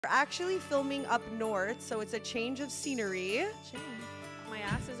We're actually filming up north, so it's a change of scenery. My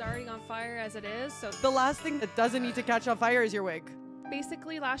ass is already on fire as it is, so The last thing that doesn't need to catch on fire is your wig.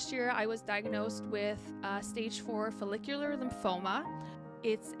 basically last year I was diagnosed with stage 4 follicular lymphoma.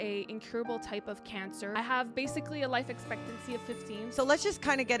 It's a incurable type of cancer. I have basically a life expectancy of 15. So let's just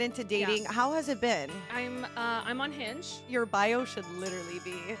kind of get into dating. Yeah. How has it been? I'm on Hinge. Your bio should literally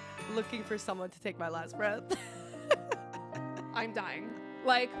be looking for someone to take my last breath. I'm dying.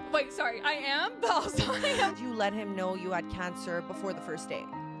 Like, wait, sorry, I am, but also I am. You let him know you had cancer before the first date.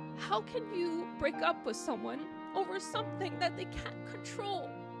 How can you break up with someone over something that they can't control?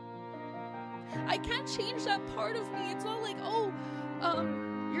 I can't change that part of me. It's not like, oh,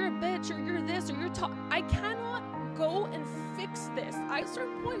 you're a bitch or you're this or you're I cannot go and fix this. At a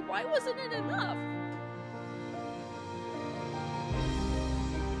certain point, why wasn't it enough?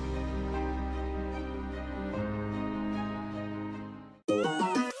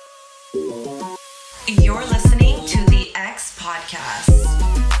 You're listening to the X Podcast.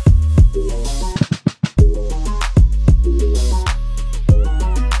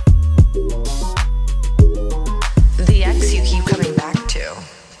 The X you keep coming back to.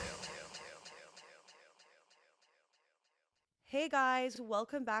 Hey guys,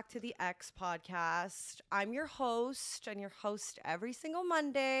 welcome back to the X Podcast. I'm your host and your host every single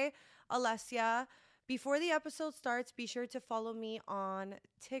Monday, Alessia. Before the episode starts, be sure to follow me on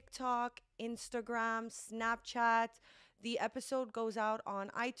TikTok, Instagram, Snapchat. The episode goes out on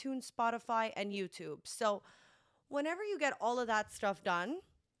iTunes, Spotify, and YouTube. So whenever you get all of that stuff done,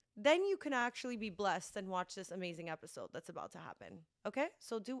 then you can actually be blessed and watch this amazing episode that's about to happen. Okay?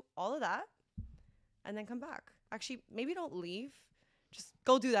 So do all of that and then come back. Actually, maybe don't leave. Just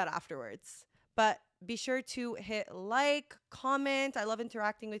go do that afterwards. But be sure to hit like, comment. I love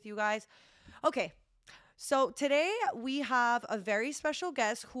interacting with you guys. Okay. So today we have a very special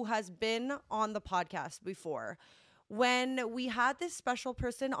guest who has been on the podcast before. When we had this special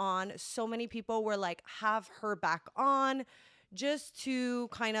person on, so many people were like, have her back on just to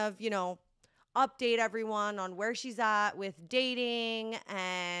kind of, update everyone on where she's at with dating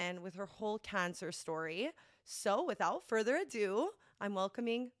and with her whole cancer story. So without further ado, I'm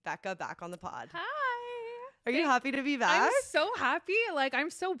welcoming Becca back on the pod. Hi. Are you happy to be back? I'm so happy. Like, I'm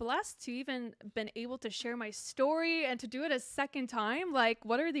so blessed to even been able to share my story and to do it a second time. Like,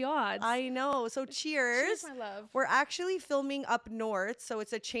 what are the odds? I know. So cheers. Cheers, my love. We're actually filming up north, so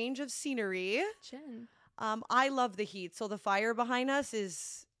it's a change of scenery. Chin. I love the heat, so the fire behind us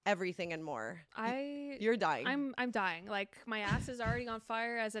is everything and more. You're dying. I'm dying. Like, my ass is already on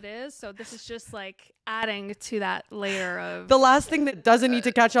fire as it is, so this is just like adding to that layer of The last thing that doesn't need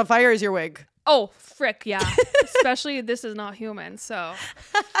to catch on fire is your wig. Oh, frick, yeah. Especially this is not human, so.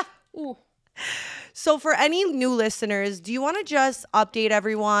 Ooh. So for any new listeners, do you want to just update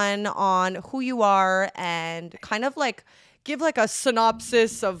everyone on who you are and kind of like give like a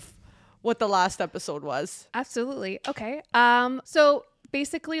synopsis of what the last episode was? Absolutely. Okay. So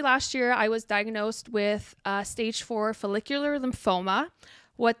basically last year I was diagnosed with stage 4 follicular lymphoma.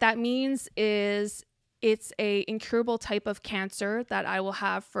 What that means is it's a incurable type of cancer that I will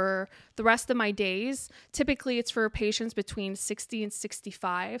have for the rest of my days. Typically, it's for patients between 60 and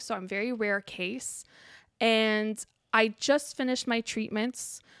 65, so I'm a very rare case. And I just finished my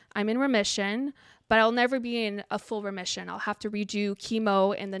treatments. I'm in remission, but I'll never be in a full remission. I'll have to redo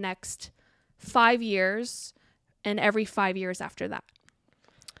chemo in the next 5 years and every 5 years after that.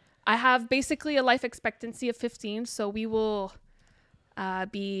 I have basically a life expectancy of 15, so we will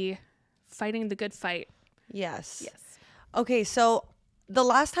be fighting the good fight. Yes. Yes. Okay, so the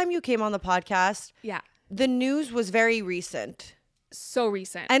last time you came on the podcast, Yeah. the news was very recent. So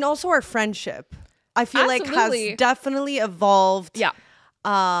recent. And also our friendship, I feel like Absolutely. has definitely evolved. Yeah.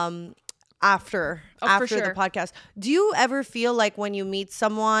 After for the sure. podcast. Do you ever feel like when you meet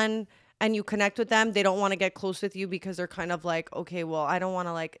someone and you connect with them, they don't want to get close with you because they're kind of like, okay, well, I don't want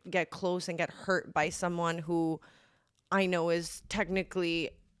to like get close and get hurt by someone who I know is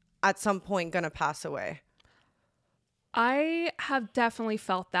technically at some point gonna pass away? I have definitely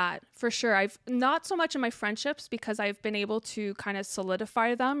felt that for sure. I've not so much in my friendships because I've been able to kind of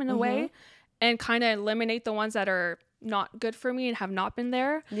solidify them in a way and kind of eliminate the ones that are not good for me and have not been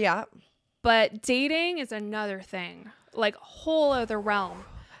there. Yeah. But dating is another thing, like whole other realm.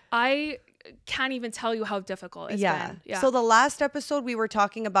 I can't even tell you how difficult it's been. Yeah. So the last episode we were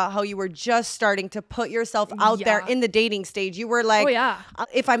talking about how you were just starting to put yourself out there in the dating stage. You were like,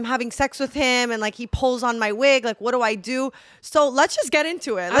 if I'm having sex with him and like he pulls on my wig, like what do I do? So let's just get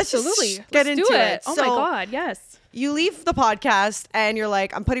into it. Let's get into it. Oh my God, yes. You leave the podcast and you're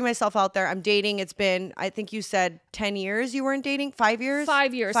like, I'm putting myself out there. I'm dating. It's been, I think you said 10 years you weren't dating? 5 years?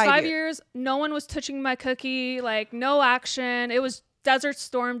 5 years. 5 years. No one was touching my cookie. Like no action. It was desert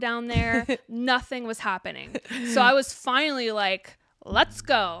storm down there. Nothing was happening. So I was finally like, let's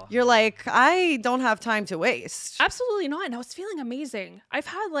go. You're like, I don't have time to waste. Absolutely not. And I was feeling amazing. I've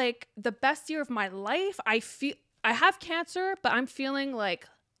had like the best year of my life. I have cancer, but I'm feeling like,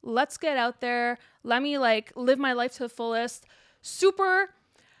 let's get out there. Let me like live my life to the fullest. Super,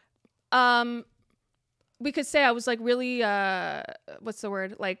 we could say I was like really, what's the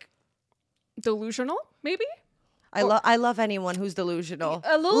word? Like delusional, maybe? I love anyone who's delusional.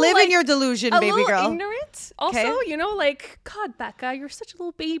 Live in your delusion, baby girl. Ignorant. Also, you know, like, God, Becca, you're such a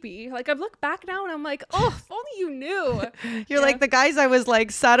little baby. Like, I look back now and I'm like, oh, if only you knew. You're like, the guys I was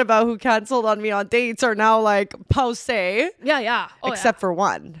like sad about who canceled on me on dates are now like passe. Yeah. Except for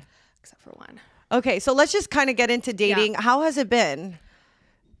one. Okay, so let's just kind of get into dating. Yeah. How has it been?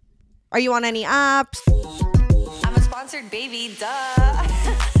 Are you on any apps? I'm a sponsored baby, duh.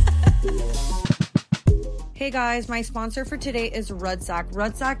 Hey guys, my sponsor for today is Rudsack.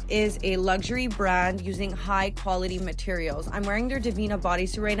 Rudsack is a luxury brand using high quality materials. I'm wearing their Divina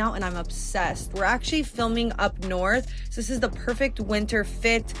bodysuit right now and I'm obsessed. We're actually filming up north, so this is the perfect winter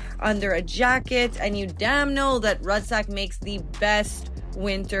fit under a jacket, and you damn know that Rudsack makes the best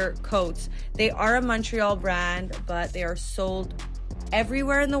winter coats. They are a Montreal brand, but they are sold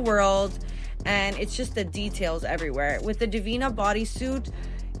everywhere in the world, and it's just the details everywhere. With the Divina bodysuit,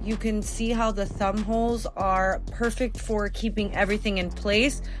 you can see how the thumb holes are perfect for keeping everything in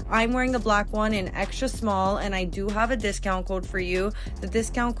place. I'm wearing the black one in extra small, and I do have a discount code for you. The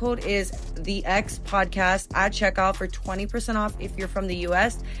discount code is the X podcast at checkout for 20% off if you're from the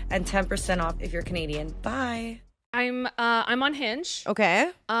US and 10% off if you're Canadian. Bye. I'm on Hinge. Okay.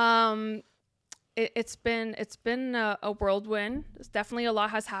 It's been a whirlwind. Definitely a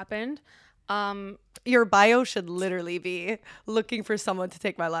lot has happened. Your bio should literally be looking for someone to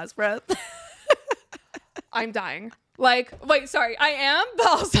take my last breath. I'm dying. Like, wait, sorry. I am, but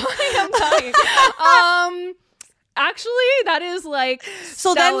also I am dying. Actually, that is like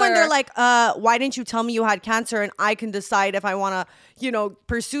so stellar. Then when they're like, why didn't you tell me you had cancer and I can decide if I want to,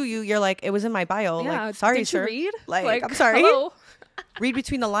 pursue you? You're like, it was in my bio. Yeah, like, sorry, did sir. You read? Like, I'm sorry. Hello? Read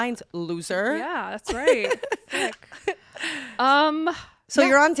between the lines, loser. Yeah, that's right. So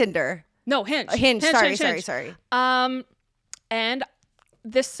you're on Tinder. No, Hinge. Hinge. Sorry. And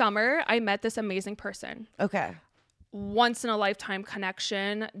this summer, I met this amazing person. Okay. Once in a lifetime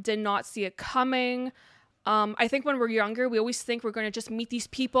connection. Did not see it coming. I think when we're younger, we always think we're going to just meet these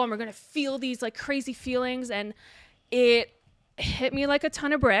people and we're going to feel these like crazy feelings. And it hit me like a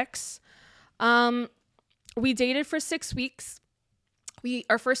ton of bricks. We dated for 6 weeks.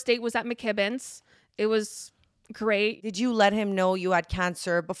 Our first date was at McKibben's. It was great. Did you let him know you had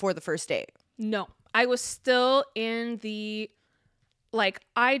cancer before the first date? No, I was still in the, like,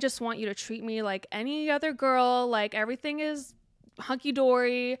 I just want you to treat me like any other girl. Like everything is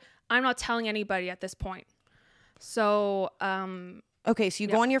hunky-dory. I'm not telling anybody at this point. So, okay. So you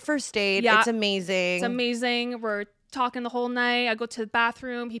go on your first date. Yeah, it's amazing. It's amazing. We're talking the whole night. I go to the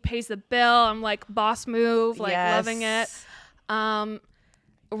bathroom. He pays the bill. I'm like, boss move, like loving it.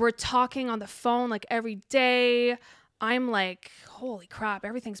 We're talking on the phone like every day. I'm like, holy crap,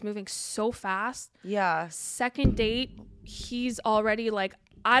 everything's moving so fast. Yeah. Second date, he's already like,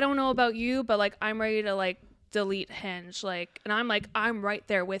 I don't know about you, but like I'm ready to like delete Hinge. Like, and I'm like, I'm right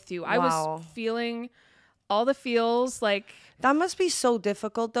there with you. I was feeling all the feels. Like, that must be so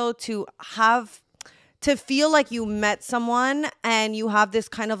difficult though, to feel like you met someone and you have this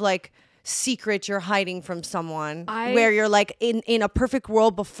kind of like secret you're hiding from someone, where you're like, in a perfect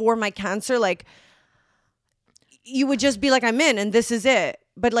world before my cancer, like you would just be like, I'm in and this is it.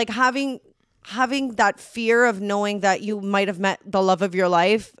 But like having that fear of knowing that you might have met the love of your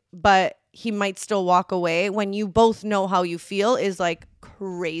life, but he might still walk away when you both know how you feel, is like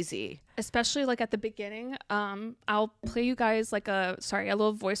crazy. Especially like at the beginning. I'll play you guys like a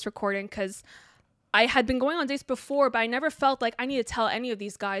little voice recording, because I had been going on dates before, but I never felt like I need to tell any of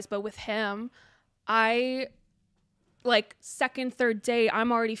these guys. But with him, I like second, third date, I'm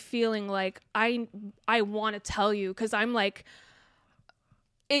already feeling like I want to tell you, because I'm like,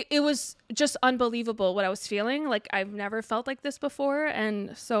 it was just unbelievable what I was feeling. Like I've never felt like this before.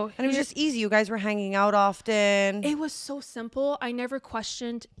 And so it was just easy. You guys were hanging out often. It was so simple. I never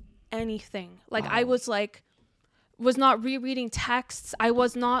questioned anything. Like I was not rereading texts. I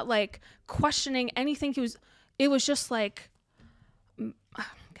was not like questioning anything. It was just like, okay.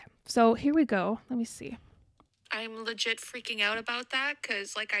 So here we go. Let me see. I'm legit freaking out about that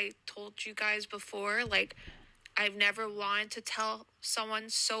because like I told you guys before, like I've never wanted to tell someone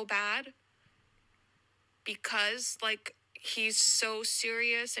so bad because like he's so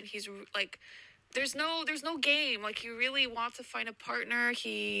serious and he's like, there's no game. Like you really want to find a partner.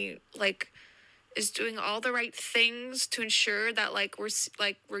 He like is doing all the right things to ensure that like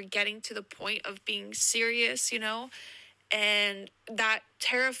we're getting to the point of being serious, you know? And that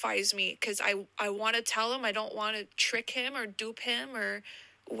terrifies me because I want to tell him. I don't want to trick him or dupe him or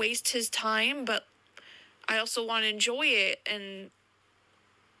waste his time, but I also want to enjoy it. And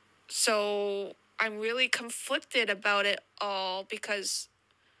so I'm really conflicted about it all because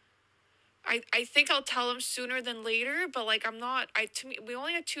I think I'll tell him sooner than later, but like to me, we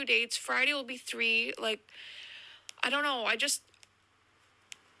only had 2 dates. Friday will be 3. Like, I don't know. I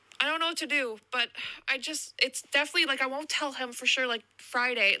don't know what to do, but it's definitely like, I won't tell him for sure, like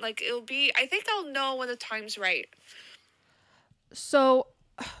Friday, like I think I'll know when the time's right. So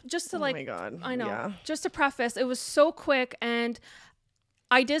just to like, oh my God. I know, yeah. Just to preface, it was so quick and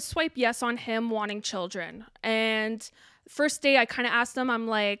I did swipe yes on him wanting children. And first day I kind of asked him, I'm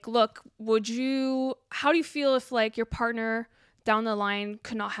like, look, how do you feel if like your partner down the line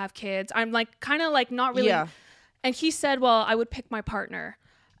could not have kids? I'm like, kind of like not really. Yeah. And he said, well, I would pick my partner.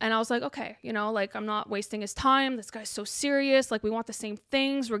 And I was like, okay, you know, like I'm not wasting his time. This guy's so serious. Like we want the same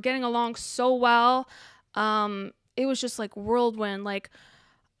things. We're getting along so well. It was just like whirlwind. Like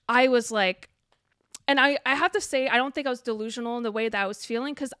I was like, and I have to say, I don't think I was delusional in the way that I was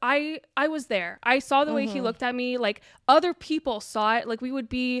feeling because I was there. I saw the way he looked at me. Like other people saw it. Like we would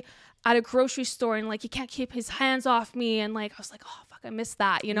be at a grocery store and like he can't keep his hands off me. And like I was like, oh, fuck, I missed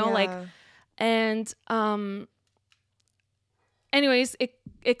that, you know, yeah. Like, and anyways,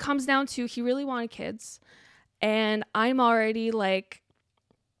 it comes down to he really wanted kids and I'm already like,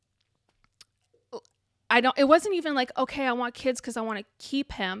 it wasn't even like, okay, I want kids because I want to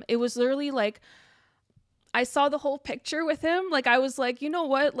keep him. It was literally like, I saw the whole picture with him. Like, I was like, you know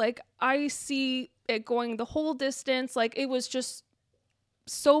what? Like, I see it going the whole distance. Like, it was just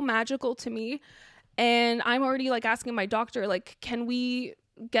so magical to me. And I'm already like asking my doctor, like, can we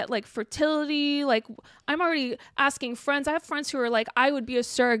get like fertility? Like I'm already asking friends. I have friends who are like, I would be a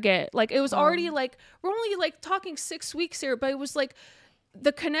surrogate. Like it was already like, we're only like talking 6 weeks here, but it was like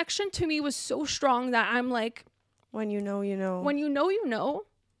the connection to me was so strong that I'm like, when you know, you know. When you know.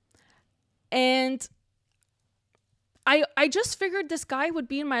 And I just figured this guy would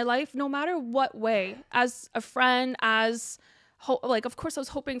be in my life no matter what way, as a friend, like of course I was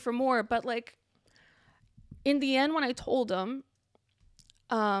hoping for more, but like in the end when I told him,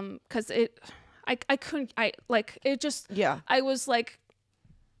 because I couldn't, yeah. I was like,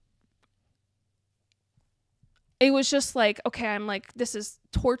 it was just like, okay, I'm like, this is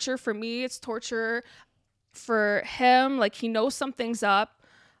torture for me. It's torture for him. Like he knows something's up.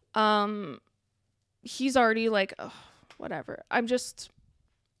 He's already like, oh, whatever. I'm just,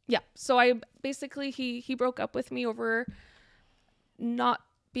 yeah. So I basically, he broke up with me over not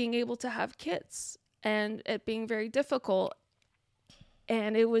being able to have kids and it being very difficult.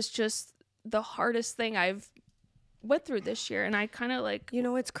 And it was just the hardest thing I've went through this year. And I kind of like... You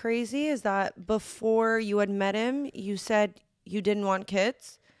know what's crazy is that before you had met him, you said you didn't want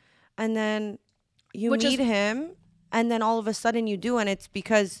kids. And then you meet him. And then all of a sudden you do. And it's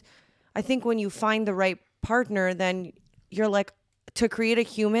because I think when you find the right partner, then you're like, to create a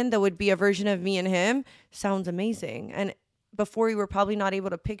human that would be a version of me and him sounds amazing. And before you were probably not able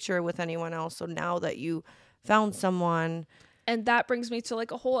to picture it with anyone else. So now that you found someone... And that brings me to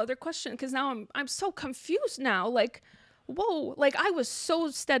like a whole other question because now I'm so confused now. Like, whoa, like I was so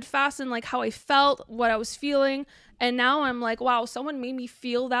steadfast in like how I felt, what I was feeling. And now I'm like, wow, someone made me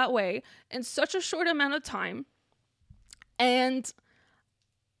feel that way in such a short amount of time. And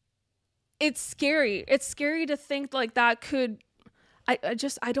it's scary. It's scary to think like that could, I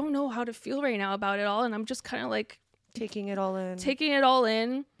don't know how to feel right now about it all. And I'm just kind of like taking it all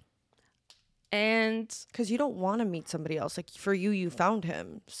in. And because you don't want to meet somebody else, like for you found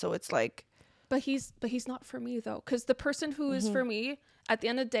him, so it's like, but he's not for me though, because the person who is for me at the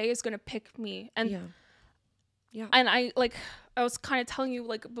end of the day is going to pick me. And yeah and I was kind of telling you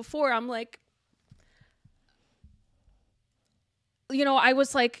like before, I'm like, you know, I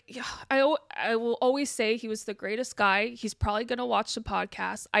was like, yeah, I will always say he was the greatest guy. He's probably going to watch the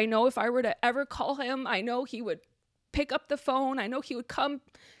podcast. I know if I were to ever call him, I know he would pick up the phone. I know he would come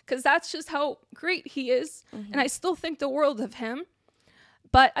because that's just how great he is. And I still think the world of him.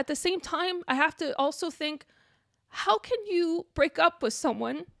 But at the same time, I have to also think, how can you break up with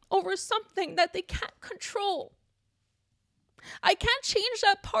someone over something that they can't control? I can't change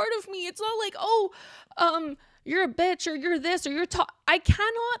that part of me. It's not like, oh, you're a bitch or you're this or I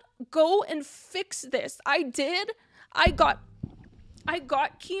cannot go and fix this. I did. I got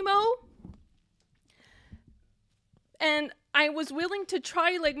chemo, and I was willing to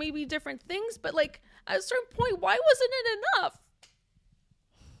try like maybe different things, but like at a certain point, why wasn't it enough?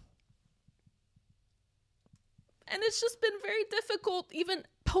 And it's just been very difficult, even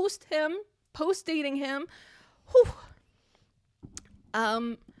post dating him. Whew.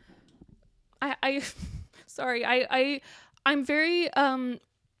 I'm very,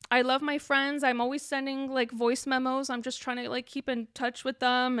 I love my friends. I'm always sending like voice memos. I'm just trying to like keep in touch with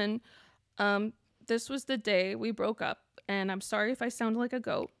them. And, this was the day we broke up, and I'm sorry if I sound like a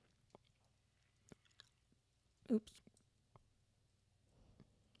goat. Oops.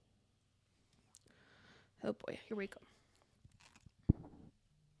 Oh boy, here we go.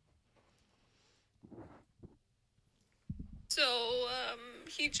 So,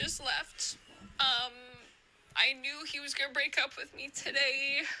 he just left. I knew he was gonna break up with me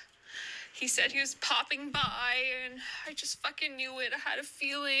today. He said he was popping by, and I just fucking knew it. I had a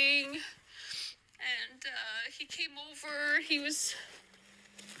feeling. And, he came over. He's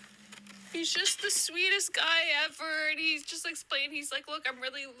just the sweetest guy ever. And he's just explained, he's like, look, I'm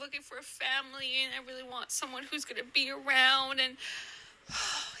really looking for a family, and I really want someone who's gonna be around. And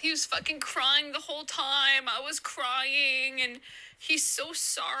he was fucking crying the whole time. I was crying, and he's so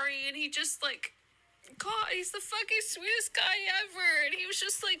sorry. And he just like, God, he's the fucking sweetest guy ever. And he was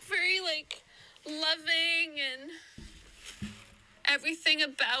just like very like loving and everything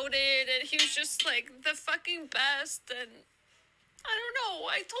about it. And he was just like the fucking best. And I don't know,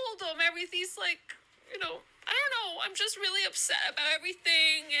 I told him everything's like, I don't know, I'm just really upset about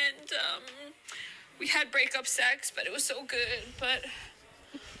everything. And we had breakup sex, but it was so good. But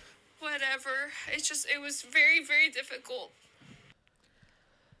whatever, it was very, very difficult.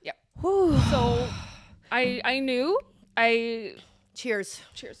 Yep. So I knew. Cheers.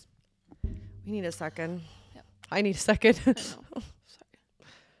 We need a second. Yep. I need a second. I know. Sorry.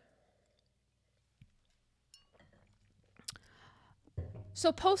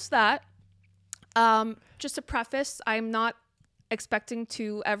 So post that, just to preface, I'm not expecting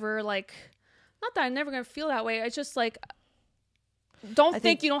to ever like, not that I'm never gonna feel that way. I just like, don't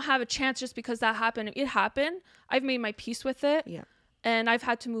think you don't have a chance just because that happened. It happened. I've made my peace with it. Yeah. And I've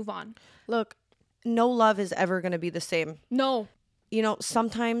had to move on. Look, no love is ever going to be the same. No.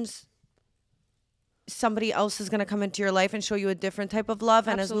 Sometimes somebody else is going to come into your life and show you a different type of love.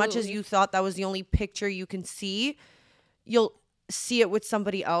 And as much as you thought that was the only picture you can see, you'll see it with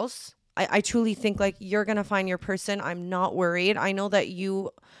somebody else. I truly think like you're going to find your person. I'm not worried. I know that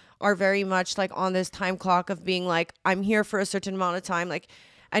you are very much like on this time clock of being like, I'm here for a certain amount of time. Like,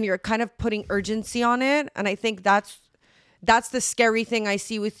 and you're kind of putting urgency on it. And I think that's the scary thing I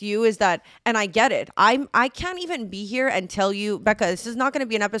see with you is that, and I get it. I can't even be here and tell you, Becca, this is not going to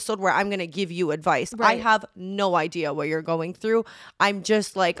be an episode where I'm going to give you advice. Right. I have no idea what you're going through. I'm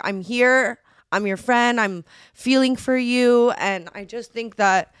just like, I'm here. I'm your friend. I'm feeling for you. And I just think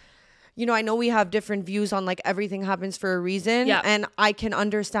that, I know we have different views on like everything happens for a reason. Yeah. And I can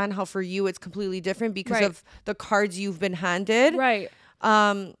understand how for you it's completely different because of the cards you've been handed. Right.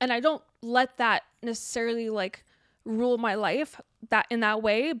 And I don't let that necessarily like rule my life that in that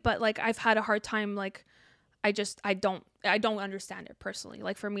way, but like I've had a hard time, like I don't understand it personally.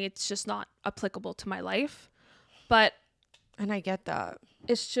 Like for me it's just not applicable to my life. And I get that.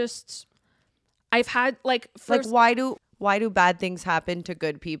 It's just I've had like why do bad things happen to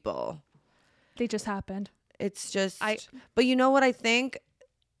good people? They just happened. It's just but you know what I think?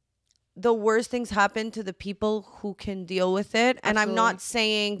 The worst things happen to the people who can deal with it. And I'm not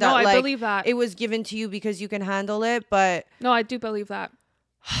saying that I believe that it was given to you because you can handle it, but no, I do believe that.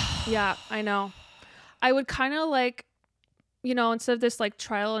 Yeah, I know. I would kind of like, instead of this like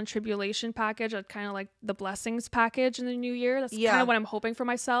trial and tribulation package, I'd kind of like the blessings package in the new year. That's kind of what I'm hoping for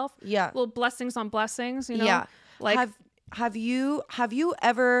myself. Yeah. Little blessings on blessings, Yeah. Like have you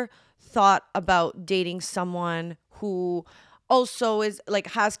ever thought about dating someone who also is like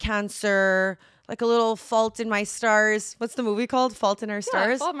has cancer, like a little Fault in My Stars? What's the movie called? Fault in Our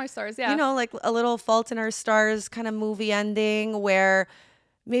Stars? Fault in My Stars, yeah. Like a little Fault in Our Stars kind of movie ending where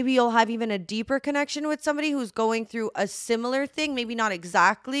maybe you'll have even a deeper connection with somebody who's going through a similar thing. Maybe not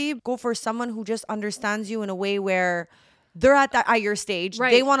exactly. Go for someone who just understands you in a way where they're at your stage.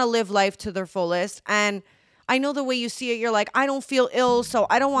 Right. They want to live life to their fullest. And I know the way you see it, you're like, I don't feel ill, so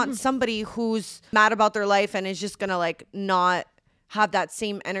I don't want somebody who's mad about their life and is just gonna like not have that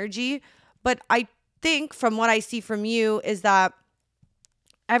same energy. But I think from what I see from you is that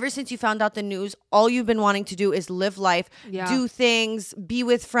ever since you found out the news, all you've been wanting to do is live life, do things, be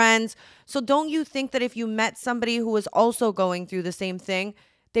with friends. So don't you think that if you met somebody who was also going through the same thing,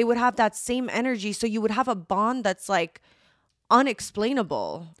 they would have that same energy? So you would have a bond that's like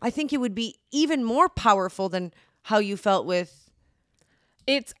unexplainable. I think it would be even more powerful than how you felt with.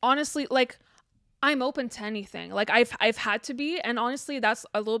 It's honestly like, I'm open to anything. Like I've had to be, and honestly, that's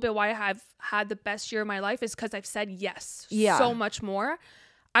a little bit why I've had the best year of my life, is because I've said yes so much more.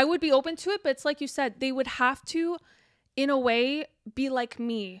 I would be open to it, but it's like you said, they would have to, in a way, be like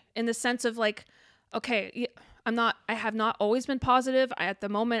me in the sense of like, okay, I have not always been positive. At the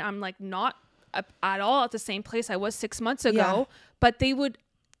moment, I'm like not at all at the same place I was 6 months ago, but they would,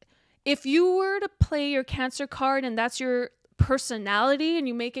 if you were to play your Cancer card and that's your personality and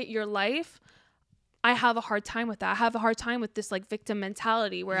you make it your life, I have a hard time with that. I have a hard time with this like victim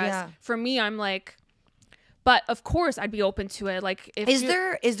mentality. Whereas for me, I'm like, but of course I'd be open to it. Like, if is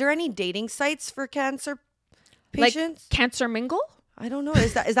there any dating sites for Cancer patients? Like Cancer Mingle? I don't know.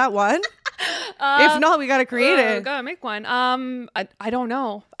 Is that one? If not, we gotta create it. We gotta make one. I don't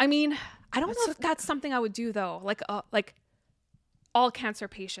know. I mean, I don't know if that's something I would do though. Like all Cancer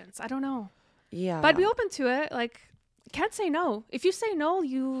patients. I don't know. Yeah, but I'd be open to it. Like, can't say no. If you say no,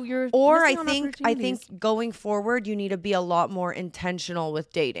 you're. Or I think going forward, you need to be a lot more intentional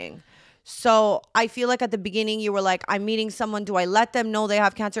with dating. So I feel like at the beginning you were like, I'm meeting someone. Do I let them know they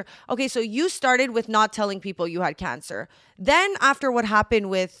have cancer? Okay, so you started with not telling people you had cancer. Then after what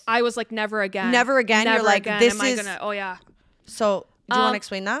happened with, I was like, never again. Never again. Never you're like, again. this Am is. I gonna, oh yeah. So do you want to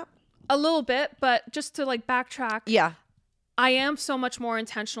explain that? A little bit, but just to like backtrack. Yeah. I am so much more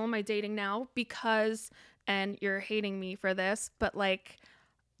intentional in my dating now because, and you're hating me for this, but like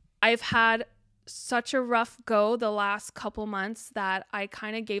I've had such a rough go the last couple months that I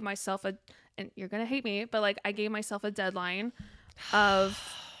kind of gave myself and you're gonna hate me, but like I gave myself a deadline of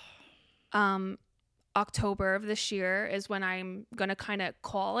October of this year is when I'm gonna kind of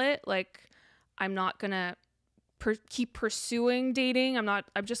call it. Like, I'm not gonna keep pursuing dating. I'm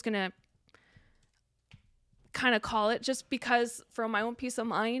just gonna kind of call it, just because for my own peace of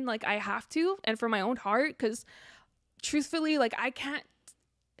mind, like I have to, and for my own heart, because truthfully, like I can't,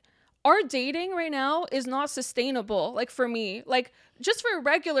 our dating right now is not sustainable. Like for me, like just for a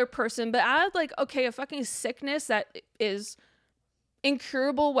regular person, but add like, okay, a fucking sickness that is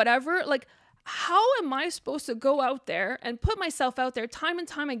incurable, whatever. Like, how am I supposed to go out there and put myself out there time and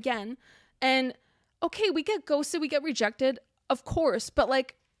time again? And okay, we get ghosted, we get rejected, of course, but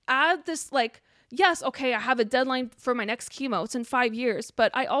like add this, like, yes, okay, I have a deadline for my next chemo. It's in 5 years,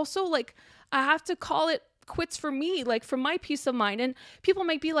 but I also like, I have to call it quits for me, like for my peace of mind. And people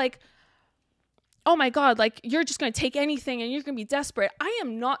might be like, oh my God, like you're just going to take anything and you're going to be desperate. I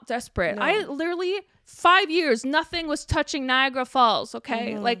am not desperate. No. I literally 5 years, nothing was touching Niagara Falls.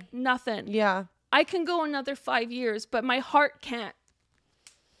 Okay. Mm-hmm. Like nothing. Yeah. I can go another 5 years, but my heart can't.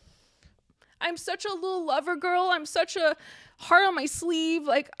 I'm such a little lover girl. I'm such a heart on my sleeve.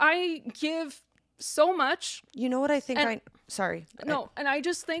 Like I give so much. You know what I think? Sorry. No. And I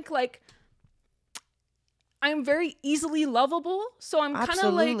just think like, I'm very easily lovable. So I'm kind of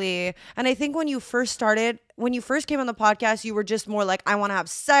like. Absolutely. And I think when you first came on the podcast, you were just more like, I want to have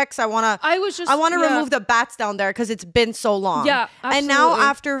sex. I want to remove the bats down there because it's been so long. Yeah. Absolutely. And now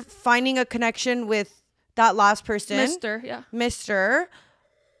after finding a connection with that last person. Mr.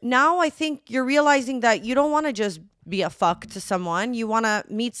 Now I think you're realizing that you don't want to just be a fuck to someone. You want to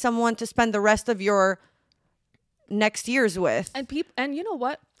meet someone to spend the rest of your next years with. And you know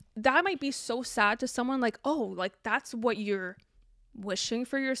what? That might be so sad to someone, like, oh, like that's what you're wishing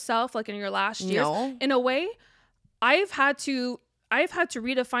for yourself, like in your last years. No. In a way, I've had to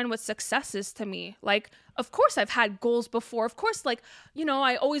redefine what success is to me. Like, of course I've had goals before. Of course, like, you know,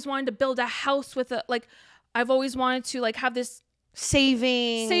 I always wanted to build a house with like, I've always wanted to like have this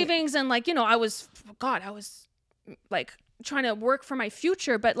savings. And like, you know, I was like trying to work for my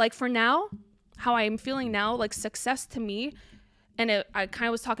future. But like for now, how I'm feeling now, like success to me, and I kind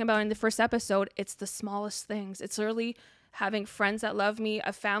of was talking about in the first episode, it's the smallest things. It's literally having friends that love me,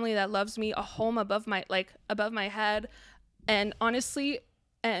 a family that loves me, a home above my head. And honestly,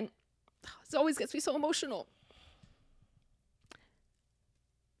 and it always gets me so emotional.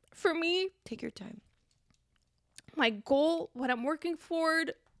 For me, take your time. My goal, what I'm working for,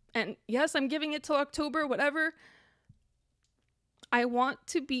 and yes, I'm giving it till October, whatever. I want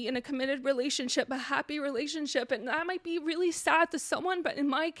to be in a committed relationship, a happy relationship. And that might be really sad to someone, but in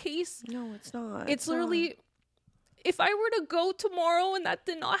my case, no, it's not. It's literally, if I were to go tomorrow and that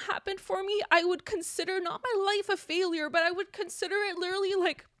did not happen for me, I would consider not my life a failure, but I would consider it literally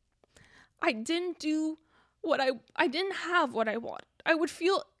like I didn't do what I didn't have what I want. I would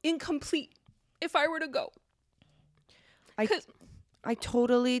feel incomplete if I were to go. I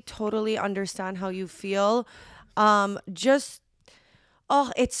totally understand how you feel. It's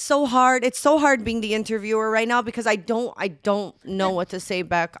so hard. It's so hard being the interviewer right now because I don't know what to say,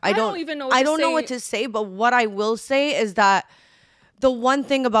 Beck. I don't even know know what to say, but what I will say is that the one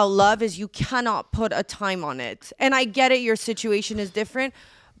thing about love is you cannot put a time on it. And I get it, your situation is different,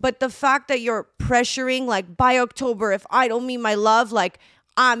 but the fact that you're pressuring like by October, if I don't meet my love, like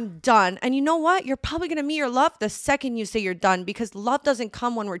I'm done. And you know what? You're probably going to meet your love the second you say you're done, because love doesn't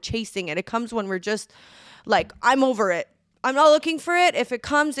come when we're chasing it. It comes when we're just like, I'm over it. I'm not looking for it. If it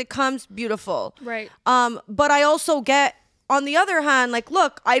comes, beautiful. Right. But I also get, on the other hand, like,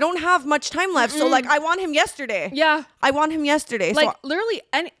 look, I don't have much time left. So like, I want him yesterday. Yeah. I want him yesterday. Like so literally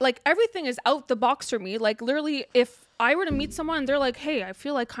everything is out the box for me. Like literally, if I were to meet someone and they're like, hey, I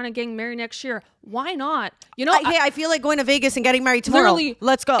feel like kind of getting married next year, why not? You know, I feel like going to Vegas and getting married tomorrow. Literally,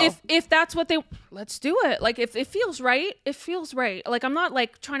 let's go. If that's what let's do it. Like if it feels right, it feels right. Like I'm not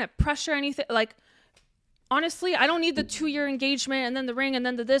like trying to pressure anything. Like honestly, I don't need the 2-year engagement and then the ring and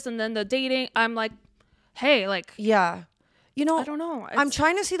then the this and then the dating. I'm like, hey, like, yeah. You know, I don't know. I'm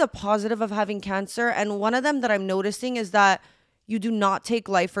trying to see the positive of having cancer. And one of them that I'm noticing is that you do not take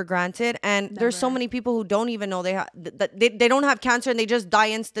life for granted. And there's so many people who don't even know they don't have cancer and they just die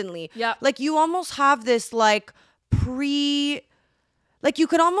instantly. Yeah. Like you almost have this like like you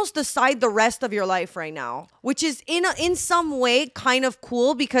could almost decide the rest of your life right now, which is in some way kind of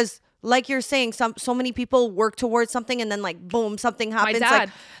cool because like you're saying, so many people work towards something and then like, boom, something happens.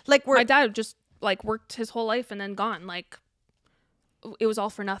 My dad just like worked his whole life and then gone. Like it was all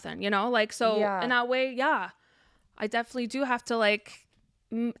for nothing, you know? Like, so in that way, yeah, I definitely do have to like,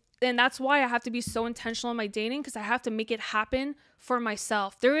 and that's why I have to be so intentional in my dating, because I have to make it happen for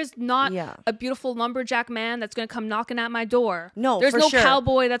myself. There is not a beautiful lumberjack man that's going to come knocking at my door. No, there's for no sure.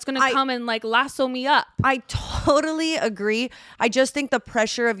 cowboy that's going to come and like lasso me up. I totally agree. I just think the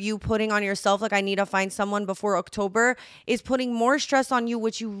pressure of you putting on yourself, like I need to find someone before October, is putting more stress on you,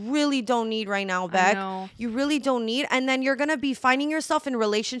 which you really don't need right now, Beck. You really don't need. And then you're going to be finding yourself in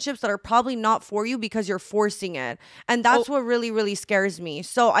relationships that are probably not for you because you're forcing it. And that's what really, really scares me.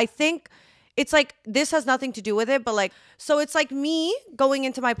 So I think it's like, this has nothing to do with it, but like, so it's like me going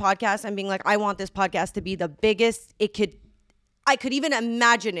into my podcast and being like, I want this podcast to be the biggest I could even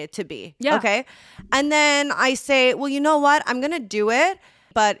imagine it to be. Yeah. Okay. And then I say, well, you know what? I'm going to do it.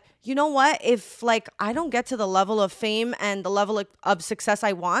 But you know what? If like, I don't get to the level of fame and the level of success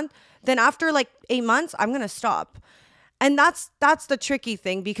I want, then after like 8 months, I'm going to stop. And that's the tricky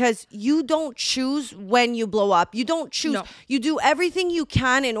thing, because you don't choose when you blow up. You don't choose. No. You do everything you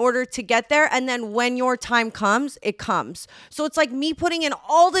can in order to get there. And then when your time comes, it comes. So it's like me putting in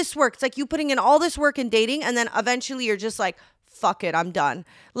all this work. It's like you putting in all this work in dating. And then eventually you're just like, fuck it, I'm done.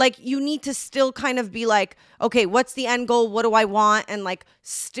 Like you need to still kind of be like, okay, what's the end goal? What do I want? And like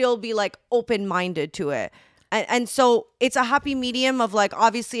still be like open-minded to it. And so it's a happy medium of like,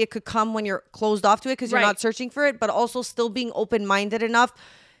 obviously it could come when you're closed off to it because you're not searching for it, but also still being open-minded enough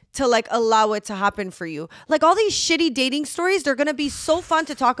to like allow it to happen for you. Like all these shitty dating stories, they're going to be so fun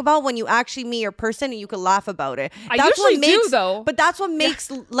to talk about when you actually meet your person and you can laugh about it. That's usually what makes, do though. But that's what makes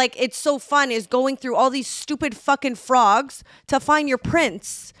like it's so fun, is going through all these stupid fucking frogs to find your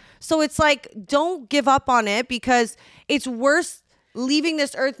prince. So it's like, don't give up on it, because it's worse leaving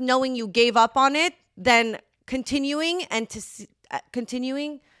this earth knowing you gave up on it than continuing to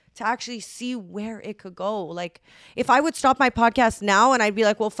actually see where it could go. Like if I would stop my podcast now and I'd be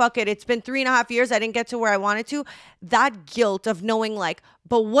like, well, fuck it, it's been 3.5 years, I didn't get to where I wanted to, that guilt of knowing like,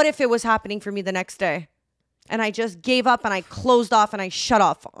 but what if it was happening for me the next day and I just gave up and I closed off and I shut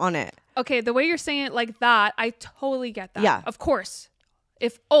off on it. Okay, the way you're saying it like that, I totally get that. Yeah, of course.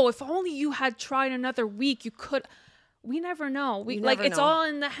 If only you had tried another week, you could. We never know. It's all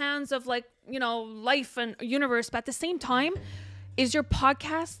in the hands of like, you know, life and universe. But at the same time, is your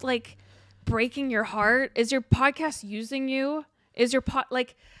podcast like breaking your heart? Is your podcast using you? Is your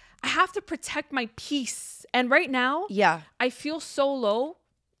like, I have to protect my peace. And right now, I feel so low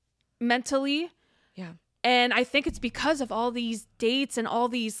mentally. Yeah. And I think it's because of all these dates and all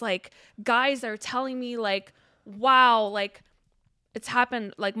these like guys that are telling me like, wow, like it's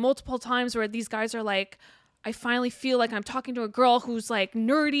happened like multiple times where these guys are like, I finally feel like I'm talking to a girl who's like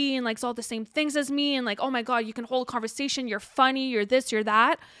nerdy and likes all the same things as me. And like, oh my God, you can hold a conversation. You're funny. You're this, you're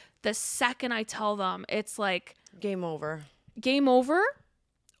that. The second I tell them, it's like game over.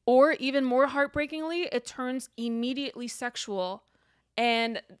 Or even more heartbreakingly, it turns immediately sexual.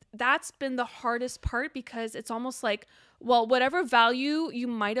 And that's been the hardest part, because it's almost like, well, whatever value you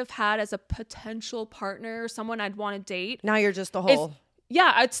might have had as a potential partner or someone I'd want to date. Now you're just a hole.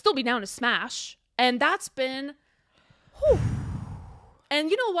 Yeah, I'd still be down to smash. And that's been... Whew. And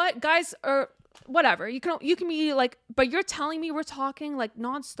you know what, guys, or whatever, you can be like, but you're telling me we're talking like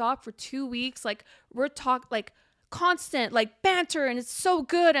nonstop for 2 weeks, like we're like constant like banter, and it's so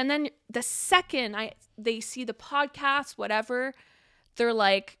good. And then the second they see the podcast, whatever, they're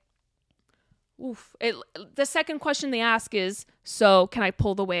like, oof. The second question they ask is, so can I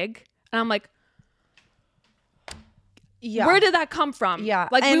pull the wig? And I'm like, yeah. Where did that come from? Yeah.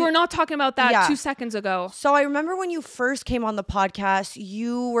 Like, we were not talking about that 2 seconds ago. So I remember when you first came on the podcast,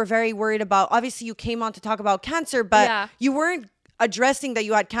 you were very worried about, obviously you came on to talk about cancer, but you weren't addressing that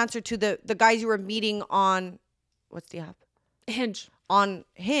you had cancer to the guys you were meeting on, what's the app? Hinge. On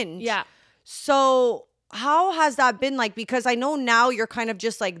Hinge. Yeah. So how has that been like? Because I know now you're kind of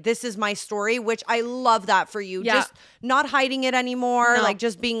just like, this is my story, which I love that for you. Yeah. Just not hiding it anymore. No. Like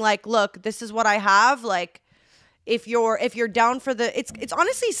just being like, look, this is what I have. Like, if you're down for it's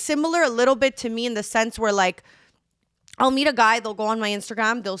honestly similar a little bit to me in the sense where like I'll meet a guy, they'll go on my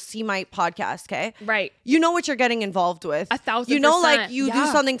Instagram, they'll see my podcast, okay? Right. You know what you're getting involved with. 1,000%. You know, like you do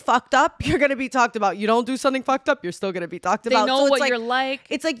something fucked up, you're gonna be talked about. You don't do something fucked up, you're still gonna be talked about. They know what you're like.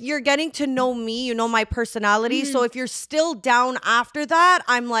 It's like you're getting to know me, you know my personality. So if you're still down after that,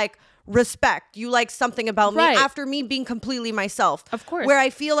 I'm like, respect. You like something about me after me being completely myself. Of course. Where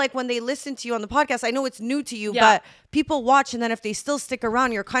I feel like when they listen to you on the podcast, I know it's new to you, but people watch, and then if they still stick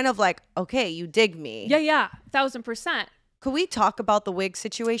around, you're kind of like, okay, you dig me. Yeah. 1,000%. Could we talk about the wig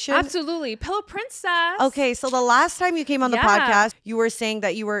situation? Absolutely. Pillow Princess. Okay, so the last time you came on the podcast, you were saying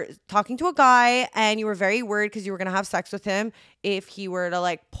that you were talking to a guy and you were very worried because you were going to have sex with him if he were to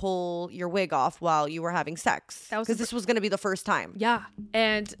like pull your wig off while you were having sex. Because this was going to be the first time. Yeah.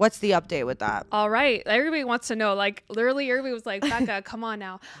 And what's the update with that? All right. Everybody wants to know. Like literally everybody was like, Becca, come on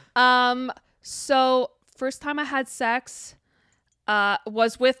now. So first time I had sex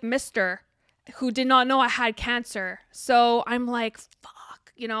was with Mr., who did not know I had cancer. So I'm like,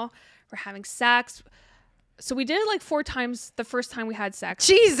 fuck, we're having sex. So we did it like 4 times the first time we had sex.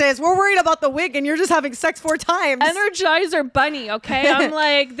 Jesus, we're worried about the wig and you're just having sex 4 times. Energizer bunny, okay? I'm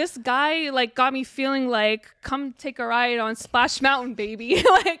like, this guy like got me feeling like, come take a ride on Splash Mountain, baby.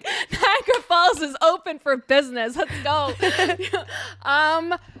 Like Niagara Falls is open for business. Let's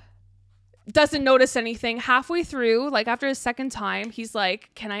go. Doesn't notice anything. Halfway through, like after the second time, he's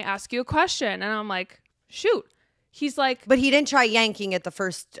like, can I ask you a question? And I'm like, shoot. He's like, but he didn't try yanking it the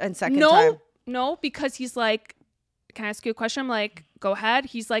first and second time. No, because he's like, can I ask you a question? I'm like, go ahead.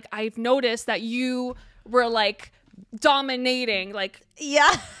 He's like, I've noticed that you were like dominating, like,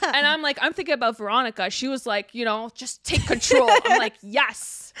 yeah. And I'm like, I'm thinking about Veronica. She was like, just take control. I'm like,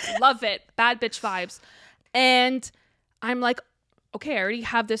 yes, love it. Bad bitch vibes. And I'm like, okay, I already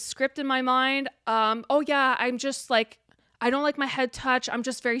have this script in my mind. Oh yeah, I'm just like, I don't like my head touch. I'm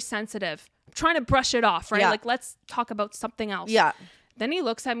just very sensitive. I'm trying to brush it off, right? Yeah. Like, let's talk about something else. Yeah. Then he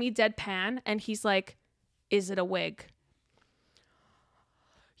looks at me deadpan and he's like, is it a wig?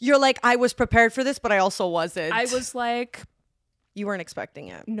 You're like, I was prepared for this, but I also wasn't. I was like, you weren't expecting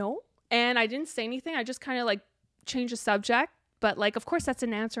it. No. And I didn't say anything. I just kind of like changed the subject. But like, of course, that's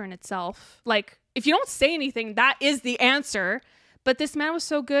an answer in itself. Like, if you don't say anything, that is the answer. But this man was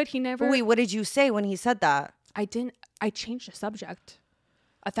so good. He never... Wait, what did you say when he said that? I changed the subject.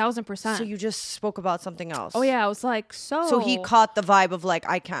 1,000%. So you just spoke about something else? Oh yeah, I was like, So he caught the vibe of like,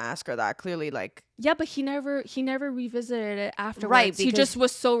 I can't ask her that. Clearly, like... Yeah, but he never revisited it afterwards. Right. He just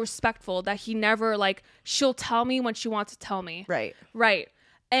was so respectful that he never like, she'll tell me when she wants to tell me. Right.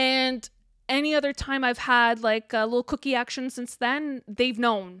 And any other time I've had like a little cookie action since then, they've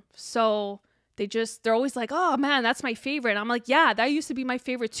known. So... They're always like, oh man, that's my favorite. I'm like, yeah, that used to be my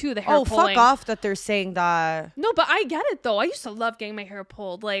favorite too, the hair pulling. Fuck off that they're saying that. No, but I get it though. I used to love getting my hair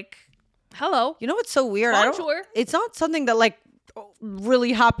pulled. Like, hello. You know what's so weird? Bonjour. It's not something that like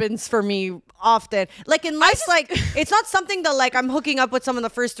really happens for me often. Like unless it's not something that like I'm hooking up with someone the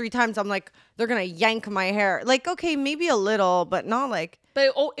first 3 times, I'm like, they're gonna yank my hair. Like, okay, maybe a little, but not like,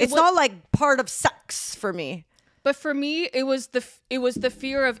 it's not like part of sex for me. But for me, it was the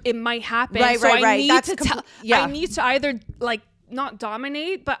fear of it might happen. Right. I need to either like not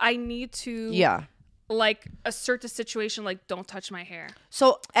dominate, but I need to like assert the situation. Like, don't touch my hair.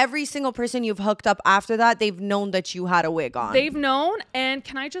 So every single person you've hooked up after that, they've known that you had a wig on. They've known, and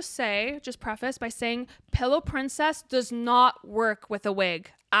can I just preface by saying, Pillow Princess does not work with a wig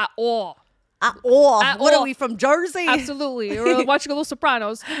at all. At all. At What all. are we, from Jersey? Absolutely. We're watching a little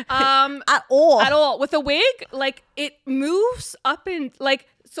Sopranos. At all. At all. With a wig, like it moves up and like,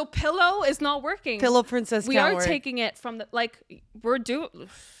 so pillow is not working. Pillow princess We can't are work. taking it from the, like, we're doing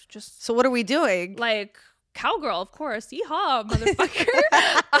just So what are we doing? like cowgirl, of course. Yeehaw, motherfucker.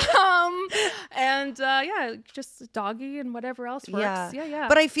 Yeah, just doggy and whatever else works. Yeah.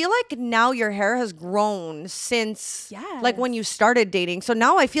 But I feel like now your hair has grown since like when Yes. you started dating. So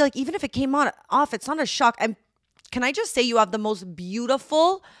now I feel like even if it came off, it's not a shock. And can I just say you have the most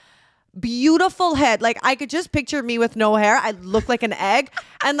beautiful head. Like I could just picture me with no hair. I look like an egg.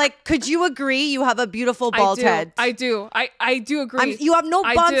 And like, could you agree you have a beautiful bald head? I do agree. You have no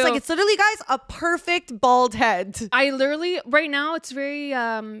I bumps. do. Like it's literally, guys, a perfect bald head. I literally right now it's very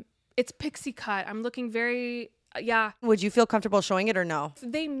it's pixie cut. I'm looking very Would you feel comfortable showing it or no?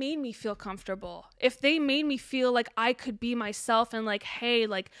 If they made me feel comfortable, if they made me feel like I could be myself and like, hey,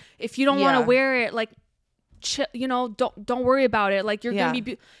 like if you don't want to wear it, like don't worry about it. Like you're gonna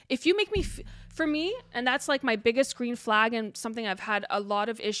be if you make me for me, and that's like my biggest green flag and something I've had a lot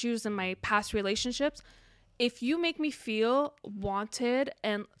of issues in my past relationships. If you make me feel wanted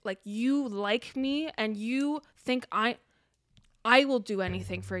and like you like me and you think I will do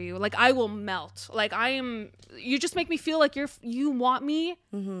anything for you. Like I will melt. Like you just make me feel like you want me.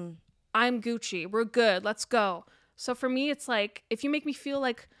 Mm-hmm. I'm Gucci. We're good. Let's go. So for me, it's like, if you make me feel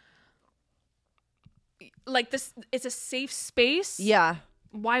like this, it's a safe space. Yeah.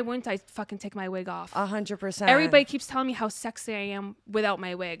 Why wouldn't I fucking take my wig off? 100%. Everybody keeps telling me how sexy I am without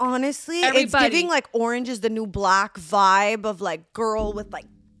my wig. Honestly, it's Everybody. giving like Orange is the New Black vibe of like girl with like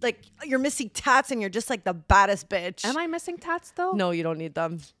you're missing tats and you're just like the baddest bitch. Am I missing tats though? No, you don't need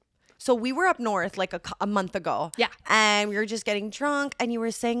them. So we were up north like a month ago. Yeah. And we were just getting drunk and you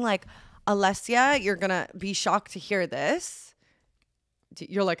were saying like, Alessia, you're gonna be shocked to hear this.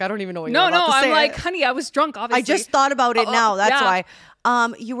 You're like, I don't even know what you're about to say. I'm like, honey, I was drunk, obviously. I just thought about it now. That's yeah.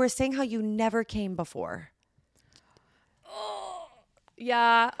 why. You were saying how you never came before.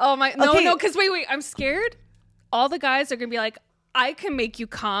 Yeah. Oh my. No, Okay. no. Because wait. I'm scared. All the guys are gonna be like, I can make you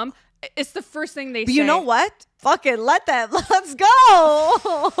come. It's the first thing they say. But you know what? Fucking let that. Let's go.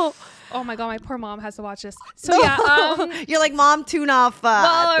 Oh my god, my poor mom has to watch this. So yeah. You're like, Mom, tune off. Well,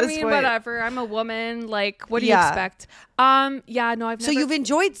 I this mean, point. whatever. I'm a woman. Like, what do you Yeah. expect? Yeah. No, I've never. So you've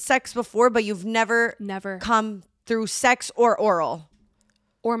enjoyed sex before, but you've never come through sex or oral.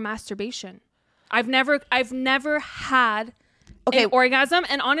 or masturbation. I've never had Okay. an orgasm,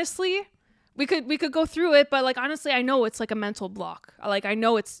 and honestly, we could go through it, but like honestly, I know it's like a mental block. Like I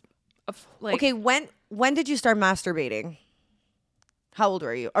know it's like Okay, when did you start masturbating? How old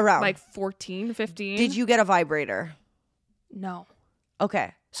were you? Around like 14, 15. Did you get a vibrator? No.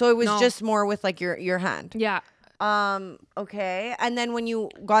 Okay. So it was No. just more with like your hand. Yeah. Okay. And then when you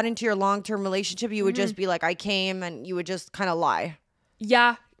got into your long-term relationship, you would just be like, I came, and you would just kind of lie.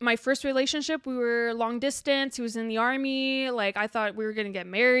 Yeah. My first relationship, we were long distance. He was in the army. Like I thought we were going to get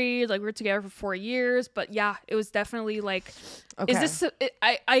married. Like we were together for 4 years, but yeah, it was definitely like, Okay. is this,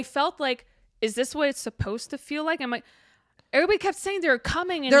 I felt like, is this what it's supposed to feel like? I'm like, everybody kept saying they're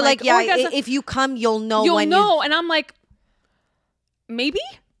coming and They're like, yeah, orgasm, if you come, you'll know you'll when know. And I'm like, maybe?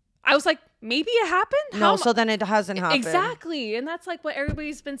 I was like, maybe it happened? No, so then it hasn't happened. Exactly. And that's like what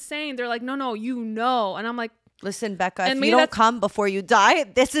everybody's been saying. They're like, no, you know. And I'm like, Listen, Becca, And if maybe you don't that's- come before you die,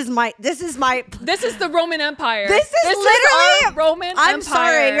 this is my this is the Roman Empire. This is literally our Roman Empire. I'm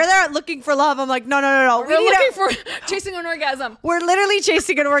sorry. You're there looking for love. I'm like, no. We're looking for chasing an orgasm. We're literally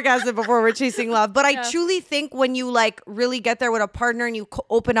chasing an orgasm before we're chasing love. But Yeah. I truly think when you like really get there with a partner and you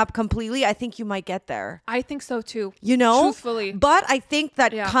open up completely, I think you might get there. I think so too. You know? Truthfully. But I think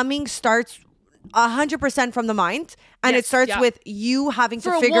that Yeah. coming starts 100% from the mind. And it Yes, starts yeah. with you having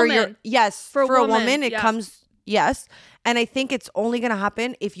For to a figure your... woman. Yes. For a For a woman, woman, it yeah. comes... Yes. And I think it's only going to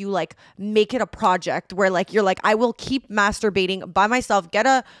happen if you like make it a project where like you're like, I will keep masturbating by myself. Get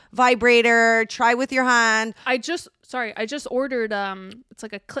a vibrator, try with your hand. I just ordered it's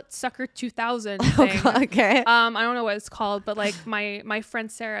like a Clit Sucker 2000 thing. Okay. I don't know what it's called, but like my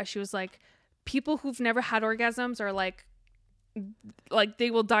friend Sarah, she was like, people who've never had orgasms are like they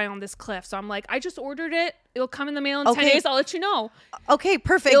will die on this cliff. So I'm like, I just ordered it. It'll come in the mail in 10 days. I'll let you know. Okay,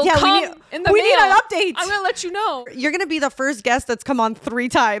 perfect. It'll Yeah, come in the we mail. need an update. I'm gonna let you know. You're gonna be the first guest that's come on 3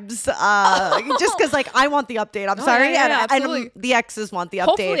 times, just because like I want the update. I'm sorry, yeah, and absolutely. the exes want the update.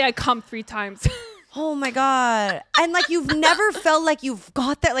 Hopefully I come 3 times. Oh my god! And like you've never felt like you've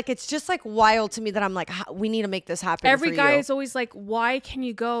got that. Like it's just like wild to me that I'm like, we need to make this happen. Every for guy you. is always like, why can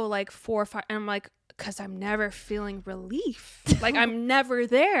you go like 4 or 5? And I'm like, because I'm never feeling relief. Like I'm never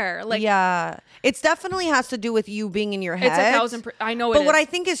there. Like yeah, it's definitely has to do with you being in your head. It's 1,000%. I know it But is. what I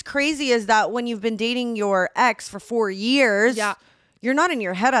think is crazy is that when you've been dating your ex for 4 years, Yeah. you're not in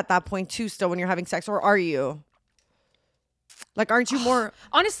your head at that point too still when you're having sex, or are you? Like, aren't you more...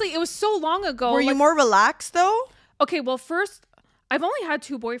 Honestly, it was so long ago. Were you more relaxed though? Okay, well, first, I've only had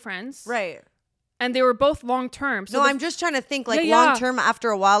 2 boyfriends. Right. And they were both long term. So no, I'm just trying to think, like, Yeah, long term, after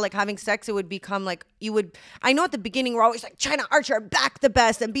a while, like having sex, it would become like you would... I know at the beginning we're always like trying to arch our back the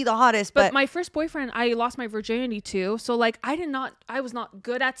best and be the hottest, But my first boyfriend, I lost my virginity to. So like I was not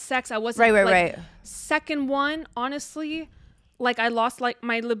good at sex. I wasn't Right. Second one, honestly, like I lost like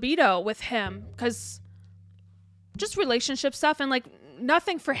my libido with him because just relationship stuff and like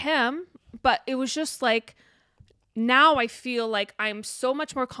nothing for him. But it was just like, now I feel like I'm so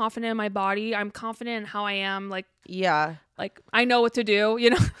much more confident in my body. I'm confident in how I am. Like, yeah, like I know what to do,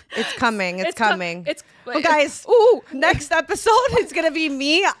 you know? it's coming. It's coming. Well, guys, ooh, next episode it's going to be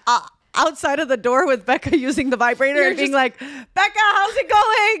me outside of the door with Becca using the vibrator and being like, Becca, how's it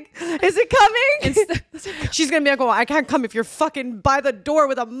going? Is it coming? She's going to be like, well, I can't come if you're fucking by the door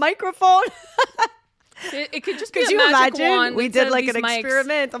with a microphone. It could just be Could a you magic imagine? wand We instead did of like these an mics.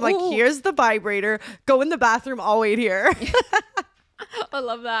 experiment. I'm like, Ooh. here's the vibrator. Go in the bathroom. I'll wait here. I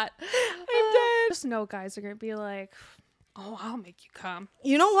love that. I'm dead. Just know guys are gonna be like, oh, I'll make you come.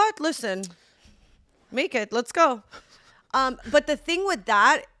 You know what? Listen, make it. Let's go. But the thing with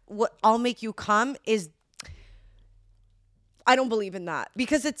that, what I'll make you come is, I don't believe in that,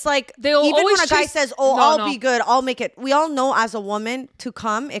 because it's like, They'll even when always a guy chase- says, oh, No, I'll no. be good, I'll make it. We all know as a woman to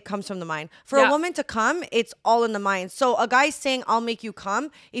come, it comes from the mind. For a Yeah. woman to come, it's all in the mind. So a guy saying, I'll make you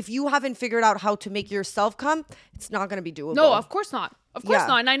come, if you haven't figured out how to make yourself come, it's not going to be doable. No, of course not. Of course Yeah.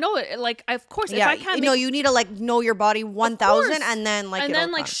 not. And I know it. Like, of course, if Yeah, I can't, you need to like know your body 1,000 course. and then like and it'll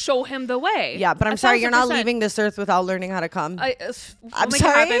then like come. show him the way. Yeah, but I'm sorry, you're not 1,000%. leaving this earth without learning how to come. We'll I'm make it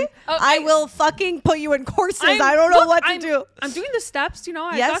sorry. happen. Oh, I will fucking put you in courses. I'm- I don't know look, what to I'm- do. I'm doing the steps. You know,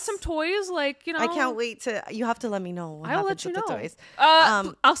 I Yes. got some toys. Like, you know, I can't wait to. You have to let me know what I'll happens let you with know. the toys.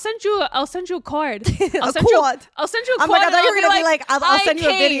 I'll send you a card. I'll A send you. quad. I'll send you a Oh quad. my God, I and thought you I'll were gonna be like, I'll send you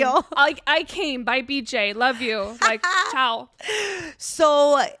a came. video. I came by BJ. Love you. Like, ciao.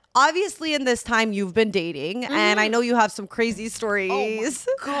 So obviously, in this time you've been dating, and I know you have some crazy stories.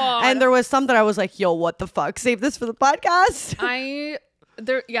 Oh my God. And there was some that I was like, "Yo, what the fuck? Save this for the podcast."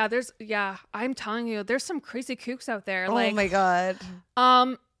 I'm telling you, there's some crazy kooks out there. Oh Like, my God.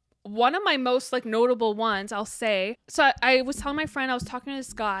 one of my most like notable ones, I'll say. So I was telling my friend, I was talking to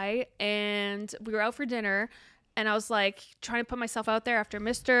this guy and we were out for dinner and I was like trying to put myself out there after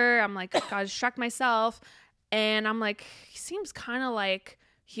Mr. I'm like, gotta distract myself. And I'm like, he seems kind of like,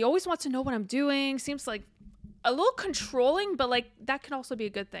 he always wants to know what I'm doing. Seems like a little controlling, but like that can also be a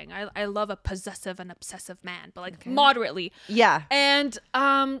good thing. I love a possessive and obsessive man, but like moderately. Yeah. And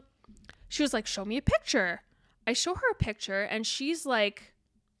she was like, show me a picture. I show her a picture and she's like,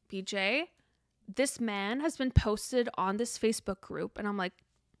 BJ, this man has been posted on this Facebook group. And I'm like,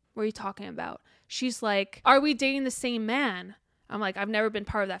 what are you talking about? She's like, are we dating the same man? I'm like, I've never been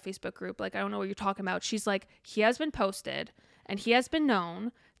part of that Facebook group. Like, I don't know what you're talking about. She's like, he has been posted and he has been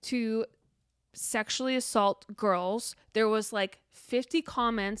known to sexually assault girls. There was like 50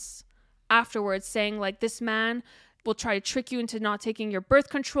 comments afterwards saying like, this man will try to trick you into not taking your birth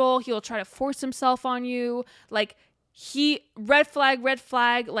control. He'll try to force himself on you. Like, red flag.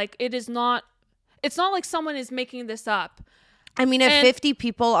 Like, it's not like someone is making this up. I mean, if And- 50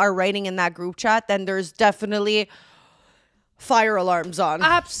 people are writing in that group chat, then there's definitely fire alarms on.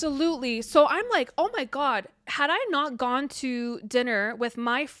 Absolutely. So I'm like, oh my God, had I not gone to dinner with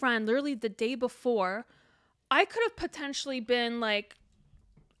my friend literally the day before, I could have potentially been like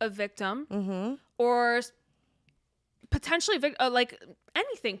a victim or potentially like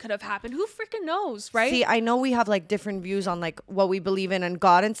anything could have happened. Who freaking knows, right? See, I know we have like different views on like what we believe in and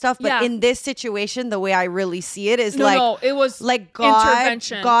God and stuff, but Yeah. in this situation, the way I really see it is No, it was like God,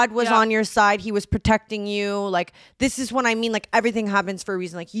 intervention. God was Yeah. on your side. He was protecting you. Like, this is what I mean. Like, everything happens for a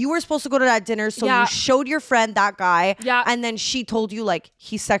reason. Like, you were supposed to go to that dinner, so Yeah. you showed your friend that guy, Yeah. and then she told you like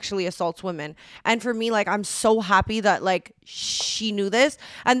he sexually assaults women. And for me, like, I'm so happy that like she knew this,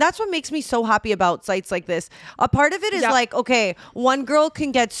 and that's what makes me so happy about sites like this. A part of it is Yeah. like, okay, one girl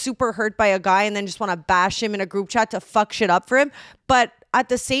can get super hurt by a guy and then just want to bash him in a group chat to fuck shit up for him, but at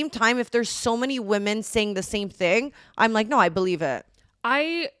the same time, if there's so many women saying the same thing, I'm like, no, I believe it.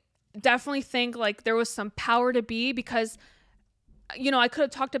 I definitely think like there was some power to be because, you know, I could have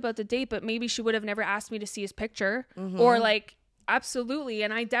talked about the date, but maybe she would have never asked me to see his picture or like, absolutely.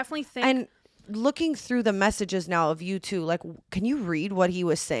 And I definitely think. And looking through the messages now of you two, like, can you read what he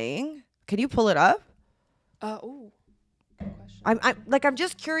was saying? Can you pull it up? Oh. I'm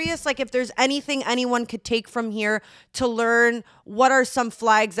just curious, like, if there's anything anyone could take from here to learn what are some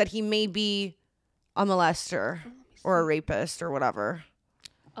flags that he may be a molester or a rapist or whatever.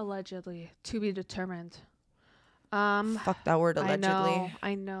 Allegedly, to be determined. Fuck that word, allegedly.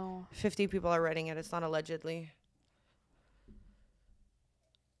 I know. 50 people are writing it. It's not allegedly.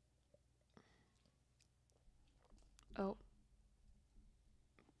 Oh.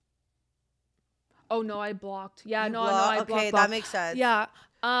 Oh no, I blocked. Yeah, You no, block- no, I blocked. okay, that makes sense. Yeah.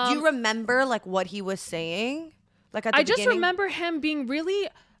 Do you remember like what he was saying? Like at the I just beginning? remember him being really,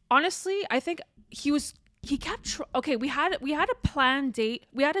 honestly, I think he kept, okay, we had a planned date.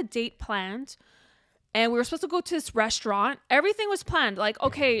 We had a date planned and we were supposed to go to this restaurant. Everything was planned. Like,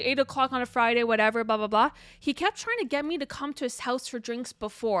 okay, 8:00 on a Friday, whatever, blah, blah, blah. He kept trying to get me to come to his house for drinks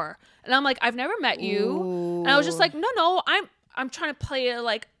before. And I'm like, I've never met you. Ooh. And I was just like, no, I'm trying to play a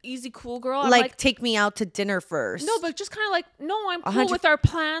like easy, cool girl. I'm like take me out to dinner first. No, but just kind of like, no, I'm cool 100 with our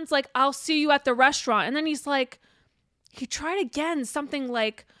plans. Like, I'll see you at the restaurant. And then he's like, he tried again, something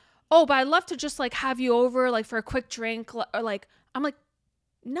like, oh, but I'd love to just like have you over like for a quick drink. Or like, I'm like,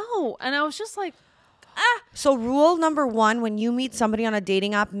 no. And I was just like, So rule number 1, when you meet somebody on a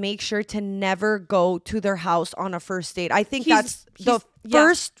dating app, make sure to never go to their house on a first date. I think that's the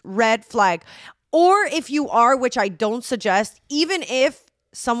first red flag. Or if you are, which I don't suggest, even if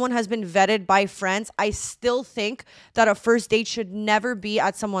someone has been vetted by friends, I still think that a first date should never be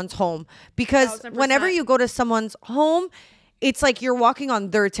at someone's home. Because 1000%. whenever you go to someone's home, it's like you're walking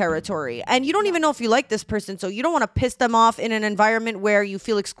on their territory. And you don't even know if you like this person. So you don't want to piss them off in an environment where you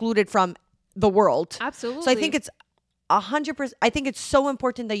feel excluded from the world. absolutely. So I think it's 100%. I think it's so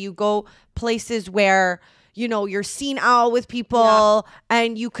important that you go places where, you know, you're seen out with people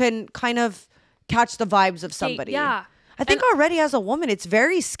and you can kind of catch the vibes of somebody. Yeah. I think already as a woman, it's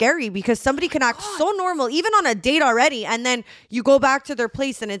very scary because somebody can act so normal, even on a date already. And then you go back to their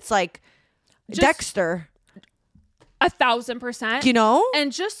place and it's like Dexter. 1,000%. You know?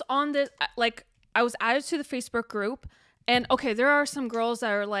 And just on this, like, I was added to the Facebook group, and okay, there are some girls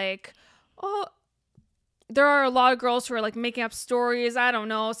that are like, oh, there are a lot of girls who are like making up stories. I don't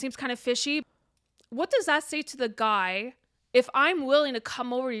know. Seems kind of fishy. What does that say to the guy? If I'm willing to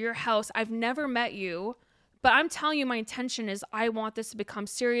come over to your house, I've never met you, but I'm telling you my intention is I want this to become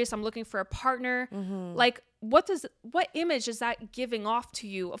serious. I'm looking for a partner. Like, what image is that giving off to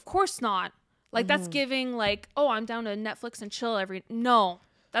you? Of course not. Like, that's giving like, oh, I'm down to Netflix and chill no,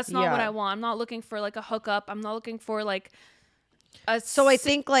 that's not what I want. I'm not looking for like a hookup. I'm not looking for like So I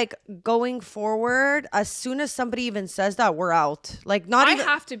think like going forward, as soon as somebody even says that, we're out. Like not I even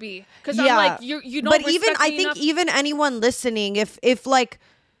have to be, because I'm like, you don't. But even I think even anyone listening, if like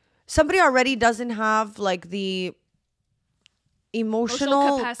somebody already doesn't have like the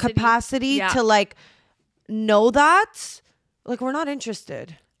emotional capacity to like know that, like we're not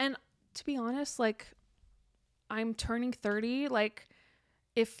interested. And to be honest, like I'm turning 30. Like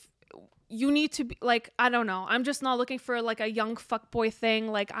if you need to be like, I don't know. I'm just not looking for like a young fuckboy thing.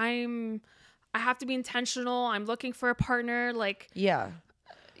 Like I have to be intentional. I'm looking for a partner. Like, yeah.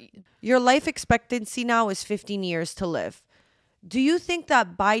 Your life expectancy now is 15 years to live. Do you think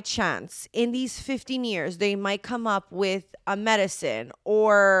that by chance in these 15 years, they might come up with a medicine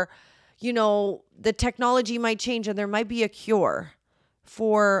or, you know, the technology might change and there might be a cure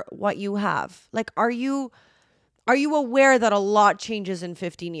for what you have? Like, are you aware that a lot changes in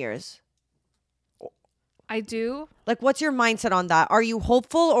 15 years? I do. Like, what's your mindset on that? Are you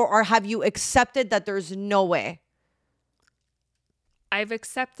hopeful or have you accepted that there's no way? I've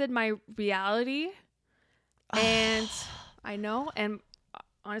accepted my reality, and I know, and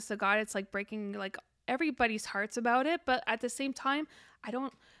honest to God, it's like breaking like everybody's hearts about it. But at the same time, I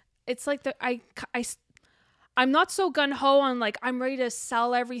don't. It's like I'm not so gung ho on like I'm ready to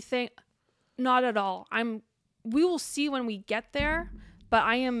sell everything. Not at all. We will see when we get there. But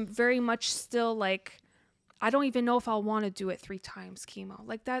I am very much still like, I don't even know if I'll want to do it 3 times chemo.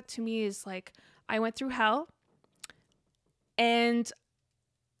 Like that to me is like, I went through hell and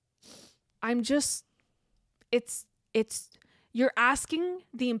I'm just, you're asking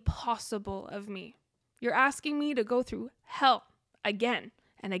the impossible of me. You're asking me to go through hell again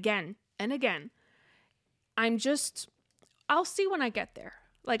and again and again. I'll see when I get there.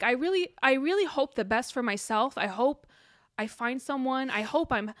 Like I really hope the best for myself. I hope I find someone. I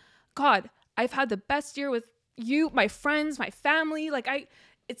hope I've had the best year with you, my friends, my family. Like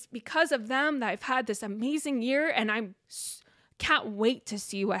it's because of them that I've had this amazing year, and can't wait to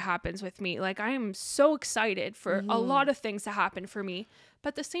see what happens with me. Like I am so excited for a lot of things to happen for me, but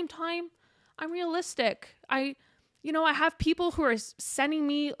at the same time, I'm realistic. you know, I have people who are sending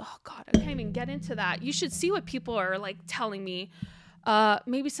me, oh God, I can't even get into that. You should see what people are like telling me.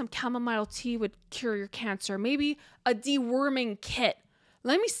 Maybe some chamomile tea would cure your cancer. Maybe a deworming kit.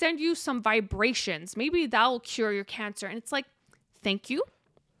 Let me send you some vibrations. Maybe that'll cure your cancer. And it's like, thank you.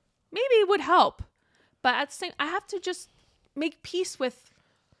 Maybe it would help. But at the same, I have to just make peace with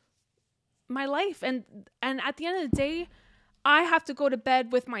my life. And at the end of the day, I have to go to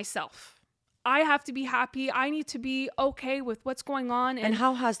bed with myself. I have to be happy. I need to be okay with what's going on. And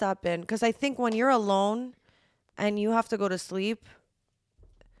how has that been? Because I think when you're alone and you have to go to sleep,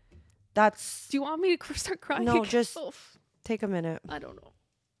 that's... Do you want me to start crying? No, just take a minute. I don't know.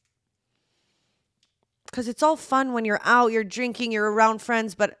 Because it's all fun when you're out, you're drinking, you're around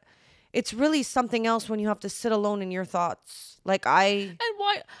friends, but it's really something else when you have to sit alone in your thoughts. Like And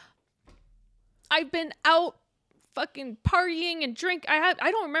why? I've been out fucking partying and drink. I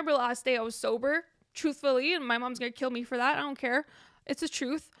don't remember the last day I was sober, truthfully, and my mom's gonna kill me for that. I don't care. It's the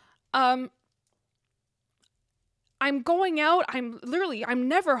truth. I'm going out. I'm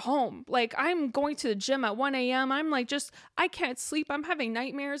never home. Like, I'm going to the gym at 1 a.m. I'm like, I can't sleep. I'm having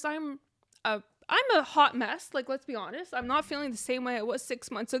nightmares. I'm a hot mess. Like, let's be honest. I'm not feeling the same way I was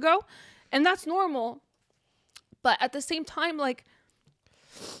 6 months ago. And that's normal. But at the same time, like,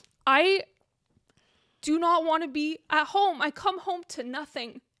 I do not want to be at home. I come home to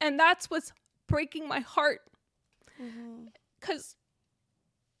nothing. And that's what's breaking my heart. Because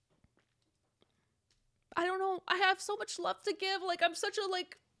I don't know. I have so much love to give. Like, I'm such a,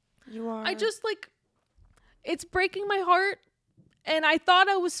 like... You are. I just, like... It's breaking my heart. And I thought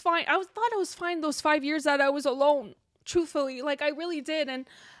I was fine. I thought I was fine those 5 years that I was alone. Truthfully. Like, I really did. And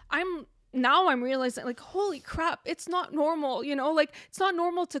I'm realizing, like, holy crap, it's not normal, you know? Like, it's not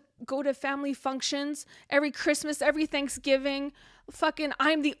normal to go to family functions every Christmas, every Thanksgiving. Fucking,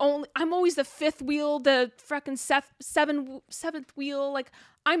 I'm always the fifth wheel, the fucking seventh wheel. Like,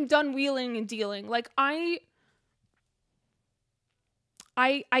 I'm done wheeling and dealing. Like, I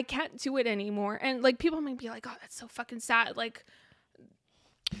can't do it anymore. And, like, people might be like, oh, that's so fucking sad. Like,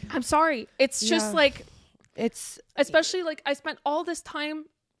 I'm sorry. It's just like, it's especially like I spent all this time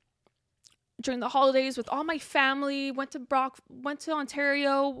during the holidays with all my family, went to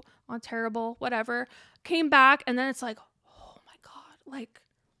Ontario, terrible, whatever, came back. And then it's like, oh my God, like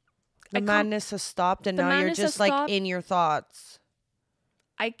the madness has stopped. And now you're just like in your thoughts.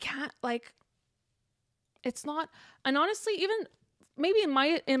 I can't, like, it's not. And honestly, even maybe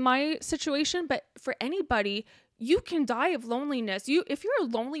in my situation, but for anybody, you can die of loneliness. If you're a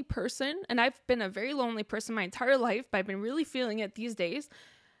lonely person, and I've been a very lonely person my entire life, but I've been really feeling it these days,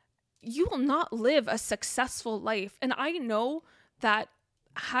 you will not live a successful life. And I know that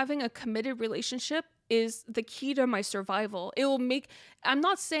having a committed relationship is the key to my survival. It will make, I'm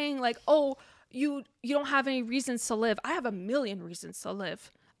not saying like, oh, you don't have any reasons to live. I have a million reasons to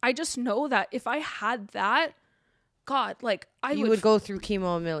live. I just know that if I had that, God, like you would go through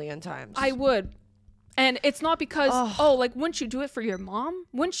chemo a million times. I would. And it's not because, like, wouldn't you do it for your mom?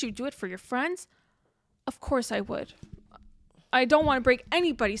 Wouldn't you do it for your friends? Of course I would. I don't want to break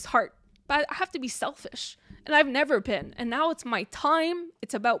anybody's heart, but I have to be selfish. And I've never been. And now it's my time.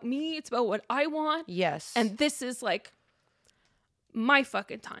 It's about me. It's about what I want. Yes. And this is like my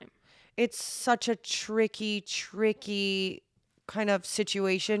fucking time. It's such a tricky kind of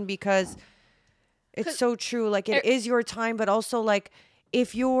situation because it's so true. Like, it is your time, but also like,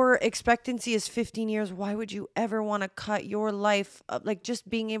 if your expectancy is 15 years, why would you ever want to cut your life up? Like, just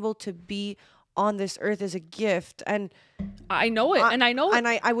being able to be on this earth is a gift. And I know it. And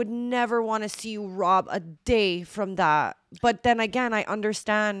I would never want to see you rob a day from that. But then again, I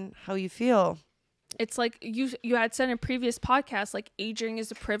understand how you feel. It's like you had said in previous podcasts, like, aging is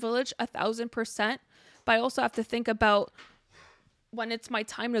a privilege, 1,000%. But I also have to think about when it's my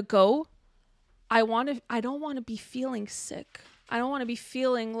time to go. I don't want to be feeling sick. I don't want to be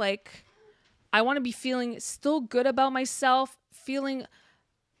feeling like, I want to be feeling still good about myself,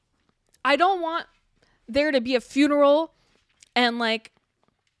 I don't want there to be a funeral and like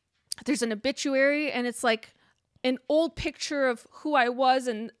there's an obituary and it's like an old picture of who I was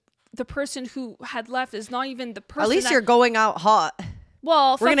and the person who had left is not even the person. At least you're going out hot.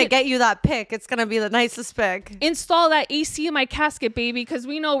 Well, we're going to get you that pic. It's going to be the nicest pic. Install that AC in my casket, baby, because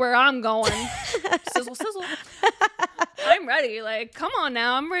we know where I'm going. Sizzle, sizzle. I'm ready. Like, come on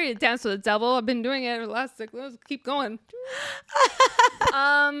now. I'm ready to dance with the devil. I've been doing it for the last 6 months. Keep going.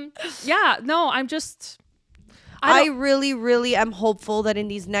 Yeah, no, I'm just... I really, really am hopeful that in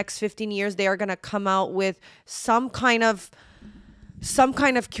these next 15 years, they are going to come out with some kind of some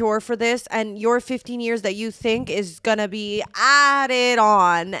kind of cure for this, and your 15 years that you think is gonna be added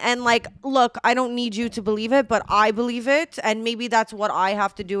on. And like, look, I don't need you to believe it, but I believe it, and maybe that's what I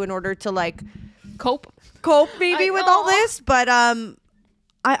have to do in order to like cope maybe with all this. But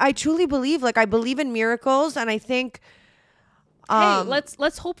I truly believe, like, I believe in miracles, and I think hey,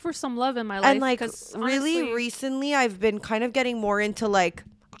 let's hope for some love in my life. And like, really honestly, recently I've been kind of getting more into like,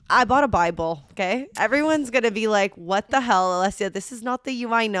 I bought a Bible, okay? Everyone's going to be like, what the hell, Alessia? This is not the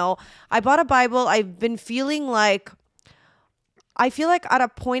you I know. I bought a Bible. I've been feeling like, I feel like at a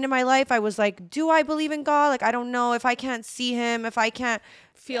point in my life, I was like, do I believe in God? Like, I don't know if I can't see him, if I can't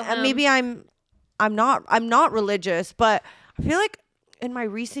feel him. Maybe I'm not religious, but I feel like in my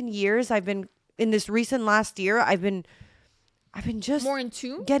recent years, in this recent last year, I've been just more in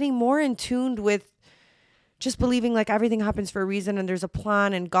tune, getting more in tune with just believing like everything happens for a reason, and there's a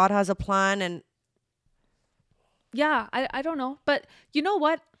plan, and God has a plan. And yeah, I don't know, but you know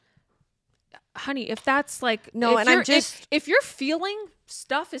what, honey, if that's like, no, and I'm just, if you're feeling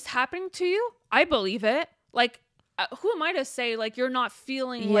stuff is happening to you, I believe it. Like, who am I to say like you're not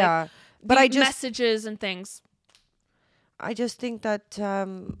feeling like but I just messages and things? I just think that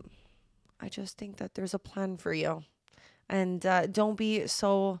there's a plan for you, and don't be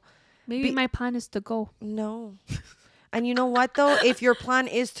so. Maybe my plan is to go. No. And you know what, though? If your plan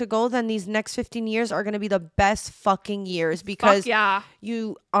is to go, then these next 15 years are going to be the best fucking years, because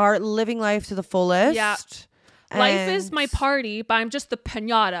you are living life to the fullest. Yeah. Life is my party, but I'm just the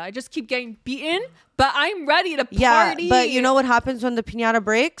piñata. I just keep getting beaten, but I'm ready to party. Yeah, but you know what happens when the piñata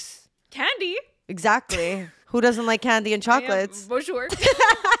breaks? Candy. Exactly. Who doesn't like candy and chocolates? Bonjour.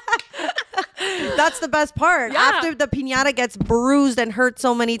 That's the best part. Yeah. After the piñata gets bruised and hurt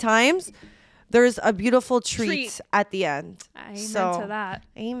so many times, there's a beautiful treat at the end. Amen to that.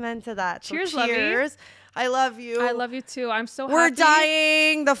 Amen to that. Cheers, so cheers. I love you. I love you too. I'm so happy. We're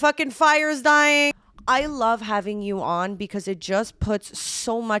dying. The fucking fire's dying. I love having you on because it just puts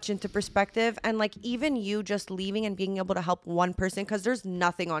so much into perspective. And like, even you just leaving and being able to help one person, because there's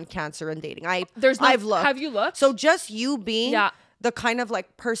nothing on cancer and dating. I've looked. Have you looked? So just you being the kind of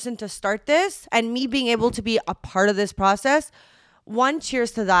like person to start this, and me being able to be a part of this process. One, cheers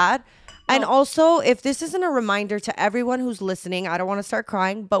to that. And also, if this isn't a reminder to everyone who's listening, I don't want to start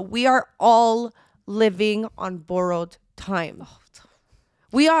crying, but we are all living on borrowed time.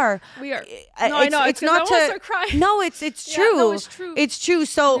 We are. No, I know. It's not to start crying. No, it's true. No, it's true. It's true.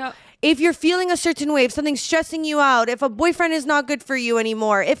 So if you're feeling a certain way, if something's stressing you out, if a boyfriend is not good for you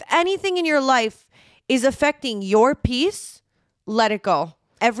anymore, if anything in your life is affecting your peace, let it go.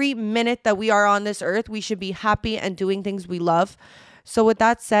 Every minute that we are on this earth, we should be happy and doing things we love. So with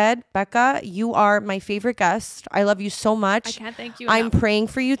that said, Becca, you are my favorite guest. I love you so much. I can't thank you I'm enough. praying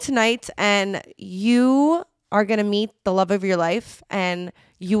for you tonight, and you are going to meet the love of your life, and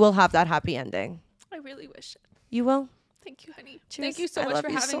you will have that happy ending. I really wish it. You will. Thank you, honey. Cheers. Thank you so I much love for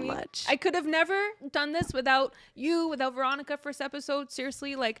you having so me. much. I could have never done this without you, without Veronica first episode.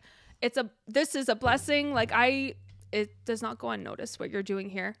 Seriously, like this is a blessing. Like it does not go unnoticed what you're doing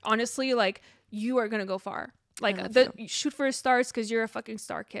here. Honestly, like you are gonna go far. Like you shoot for the stars, because you're a fucking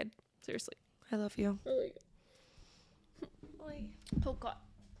star kid. Seriously. I love you. Oh God.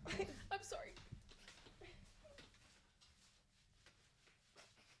 I'm sorry.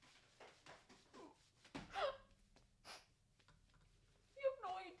 You have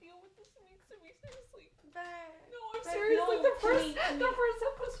no idea what this means to me, seriously. No, I'm seriously the first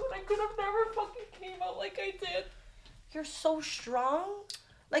episode, I could have never fucking came out like I did. You're so strong.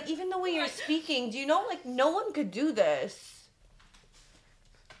 Like, even the way you're speaking, do you know, like, no one could do this.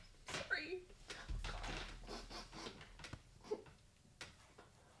 Sorry.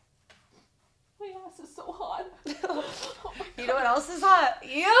 My ass is so hot. You know what else is hot?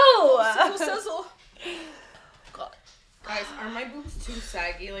 You! Sizzle. God. Guys, are my boobs too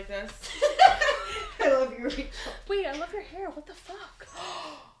saggy like this? I love you, Rachel. Wait, I love your hair. What the fuck?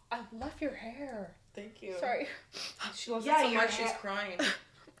 I love your hair. Thank you. Sorry. She loves it so your much hair- she's crying.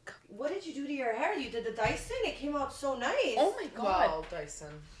 What did you do to your hair? You did the Dyson? It came out so nice. Oh my God. Well, Dyson.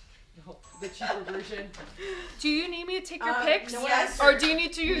 No, the cheaper version. Do you need me to take your pics? no Yes. Or do you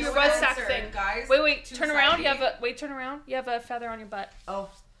need to do your butt sack thing? Guys, Wait, too turn around. saggy. Turn around. You have a feather on your butt. Oh.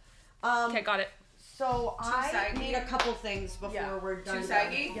 Okay, got it. So I saggy. need a couple things before we're done. Too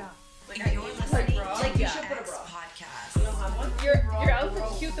saggy? Yeah. Like, I You're need listening bra. to Like, the you should put a X bra. podcast. You don't have one? Your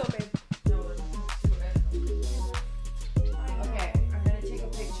outfit's cute though, babe. Okay, I'm gonna take a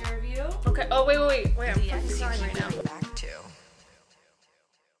picture of you. Okay. Oh, wait. I'm The fucking crying right now. XCQ